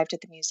it arrived at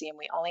the museum,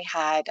 we only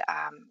had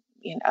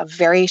a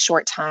very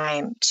short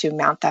time to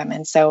mount them.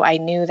 And so I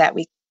knew that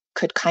we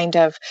could kind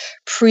of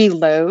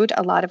preload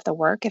a lot of the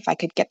work if I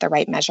could get the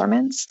right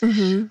measurements.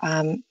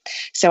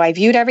 So I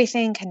viewed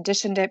everything,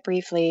 conditioned it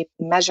briefly,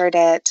 measured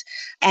it,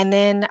 and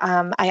then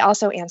I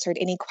also answered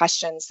any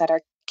questions that our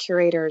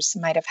curators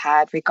might have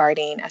had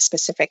regarding a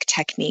specific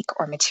technique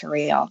or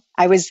material.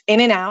 I was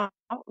in and out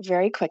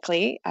very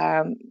quickly.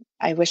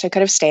 I wish I could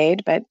have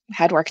stayed, but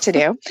had work to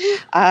do.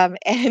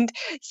 And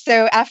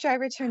so after I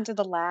returned to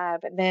the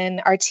lab,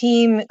 then our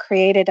team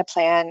created a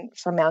plan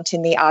for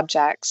mounting the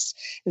objects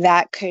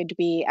that could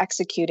be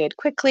executed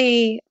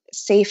quickly,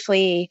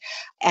 safely,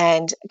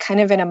 and kind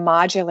of in a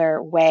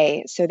modular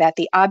way so that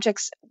the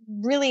objects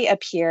really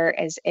appear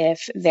as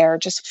if they're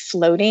just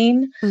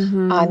floating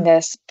on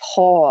this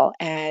pole,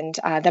 and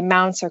the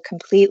mounts are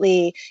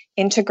completely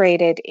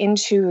integrated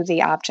into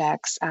the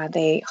objects.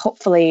 They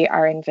hopefully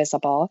are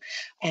invisible.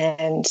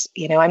 And,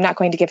 I'm not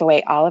going to give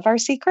away all of our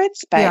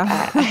secrets, but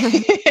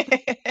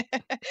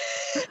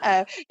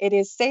it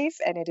is safe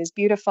and it is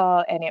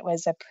beautiful. And it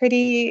was a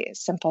pretty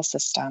simple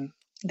system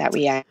that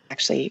we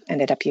actually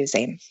ended up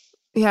using.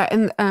 Yeah.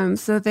 And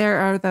so there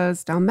are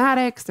those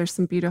dalmatics, there's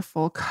some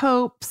beautiful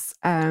copes.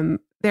 There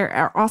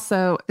are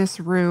also this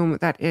room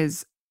that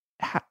is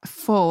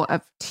full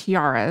of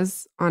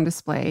tiaras on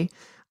display.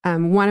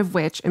 One of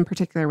which in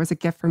particular was a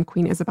gift from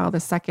Queen Isabel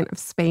II of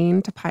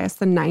Spain to Pius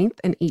IX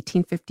in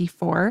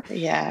 1854.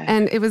 Yeah.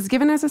 And it was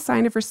given as a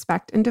sign of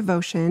respect and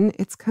devotion.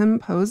 It's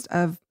composed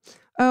of,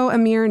 a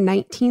mere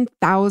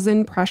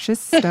 19,000 precious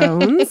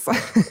stones,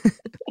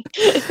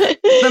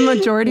 the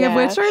majority of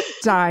which are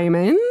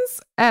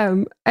diamonds.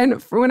 And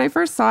when I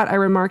first saw it, I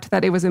remarked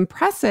that it was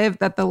impressive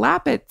that the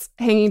lappets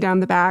hanging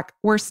down the back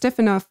were stiff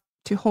enough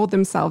to hold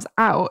themselves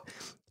out.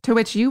 To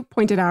which you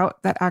pointed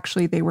out that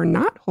actually they were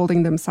not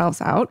holding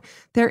themselves out.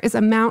 There is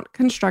a mount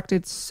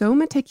constructed so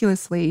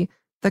meticulously,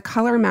 the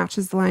color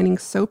matches the lining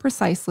so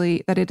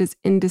precisely that it is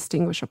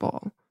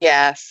indistinguishable.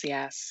 Yes.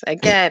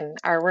 Again,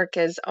 our work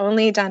is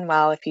only done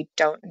well if you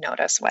don't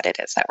notice what it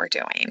is that we're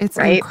doing. It's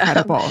right?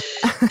 Incredible.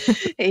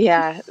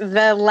 Yeah.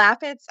 The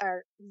lappets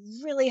are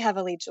really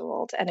heavily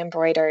jeweled and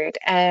embroidered,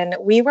 and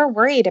we were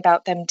worried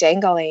about them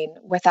dangling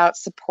without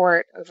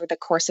support over the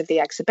course of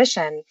the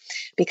exhibition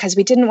because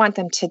we didn't want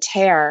them to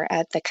tear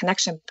at the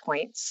connection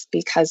points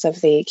because of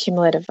the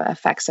cumulative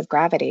effects of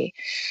gravity.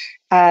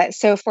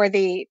 So for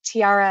the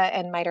tiara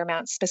and miter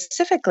mount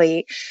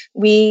specifically,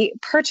 we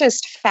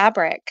purchased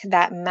fabric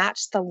that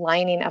matched the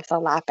lining of the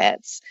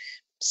lappets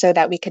so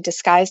that we could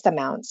disguise the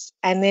mounts.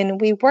 And then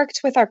we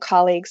worked with our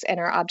colleagues in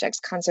our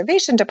objects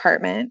conservation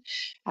department.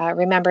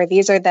 Remember,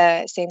 these are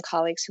the same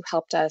colleagues who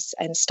helped us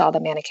install the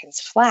mannequins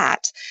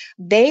flat.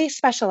 They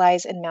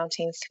specialize in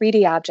mounting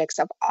 3D objects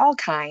of all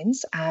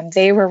kinds.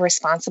 They were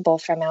responsible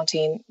for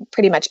mounting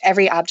pretty much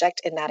every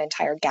object in that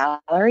entire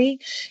gallery,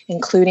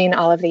 including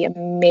all of the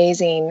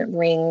amazing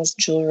rings,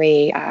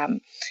 jewelry,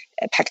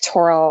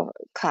 pectoral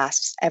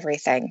clasps,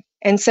 everything.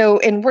 And so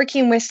in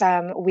working with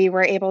them, we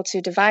were able to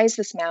devise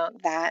this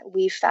mount that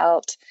we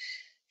felt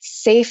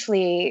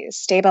safely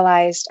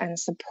stabilized and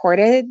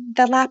supported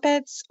the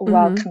lappets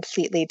while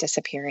completely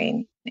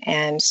disappearing.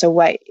 And so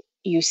what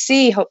you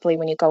see, hopefully,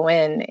 when you go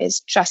in is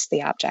just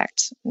the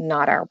object,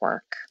 not our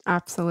work.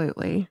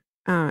 Absolutely.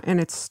 And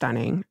it's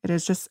stunning. It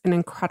is just an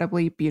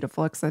incredibly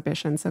beautiful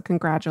exhibition. So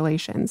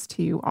congratulations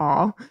to you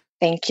all.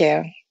 Thank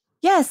you.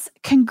 Yes,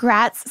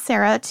 congrats,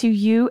 Sarah, to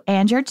you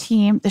and your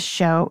team. The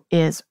show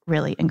is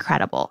really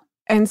incredible.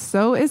 And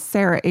so is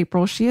Sarah,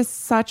 April. She is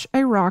such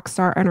a rock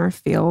star in our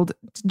field.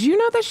 Do you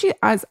know that she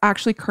is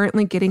actually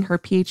currently getting her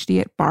PhD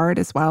at Bard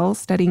as well,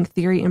 studying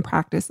theory and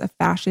practice of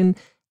fashion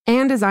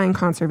and design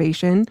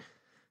conservation?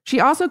 She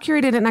also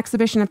curated an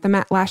exhibition at the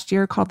Met last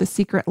year called The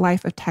Secret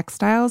Life of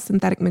Textiles,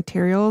 Synthetic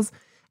Materials,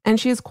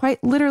 and she has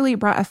quite literally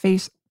brought a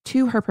face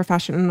to her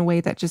profession in a way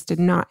that just did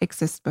not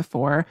exist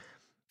before.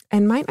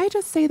 And might I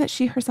just say that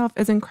she herself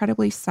is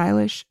incredibly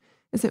stylish?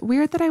 Is it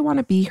weird that I want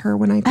to be her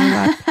when I grow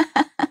up?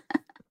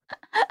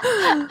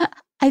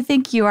 I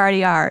think you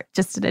already are,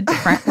 just in a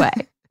different way.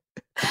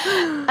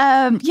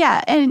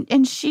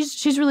 And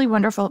she's really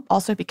wonderful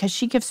also because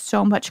she gives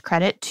so much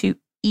credit to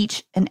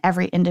each and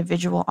every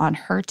individual on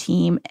her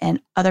team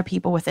and other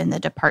people within the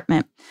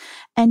department.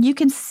 And you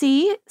can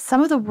see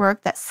some of the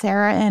work that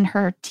Sarah and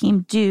her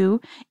team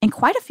do in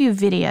quite a few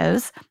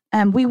videos.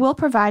 We will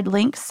provide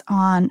links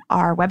on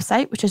our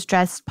website, which is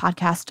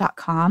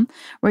dressedpodcast.com,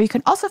 where you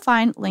can also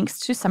find links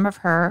to some of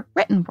her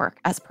written work,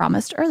 as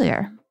promised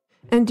earlier.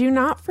 And do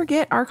not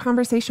forget, our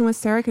conversation with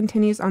Sarah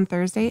continues on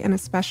Thursday in a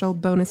special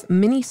bonus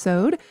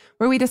mini-sode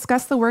where we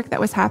discuss the work that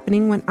was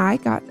happening when I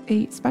got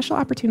a special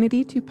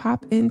opportunity to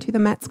pop into the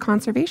Met's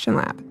Conservation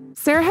Lab.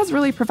 Sarah has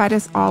really provided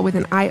us all with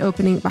an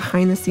eye-opening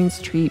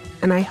behind-the-scenes treat,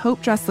 and I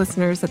hope, Dress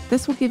listeners, that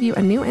this will give you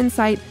a new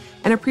insight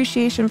and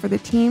appreciation for the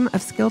team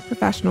of skilled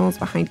professionals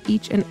behind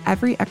each and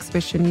every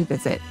exhibition you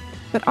visit,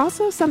 but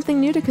also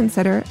something new to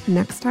consider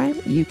next time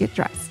you get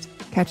dressed.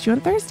 Catch you on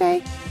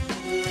Thursday.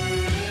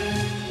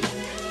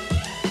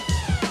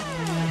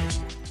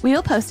 We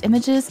will post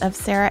images of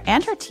Sarah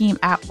and her team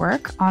at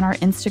work on our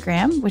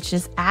Instagram, which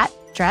is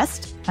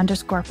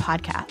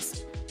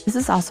 @dressed_podcast. This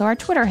is also our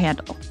Twitter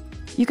handle.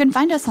 You can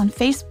find us on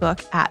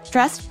Facebook at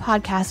Dressed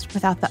Podcast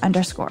without the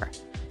underscore.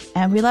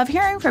 And we love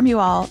hearing from you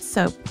all,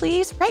 so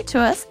please write to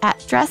us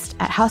at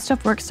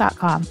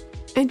dressed@howstuffworks.com.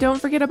 And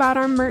don't forget about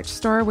our merch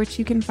store, which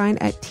you can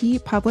find at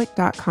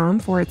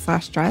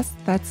teepublic.com/dress.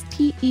 That's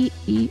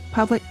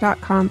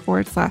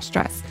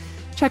teepublic.com/dress.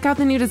 Check out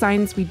the new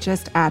designs we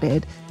just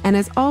added. And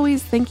as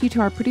always, thank you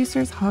to our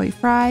producers, Holly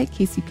Fry,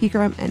 Casey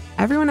Pegram, and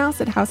everyone else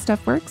at How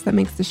Stuff Works that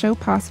makes the show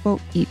possible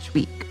each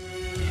week.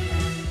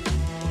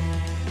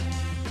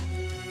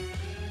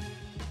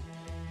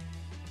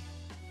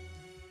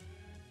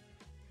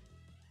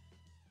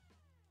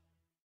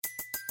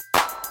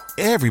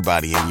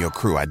 Everybody in your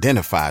crew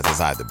identifies as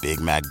either Big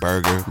Mac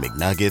Burger,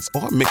 McNuggets,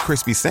 or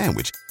McCrispy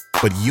Sandwich.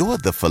 But you're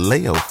the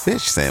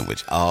Filet-O-Fish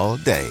Sandwich all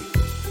day.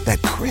 That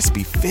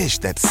crispy fish,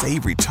 that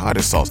savory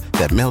tartar sauce,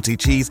 that melty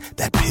cheese,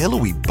 that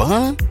pillowy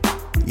bun.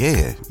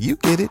 Yeah, you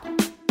get it.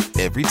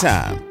 Every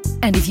time.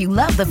 And if you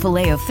love the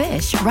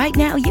Filet-O-Fish, right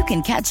now you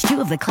can catch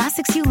two of the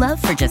classics you love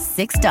for just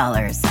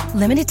 $6.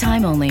 Limited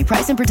time only.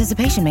 Price and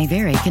participation may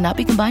vary. Cannot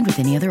be combined with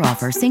any other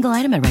offer. Single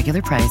item at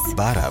regular price.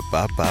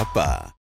 Ba-da-ba-ba-ba.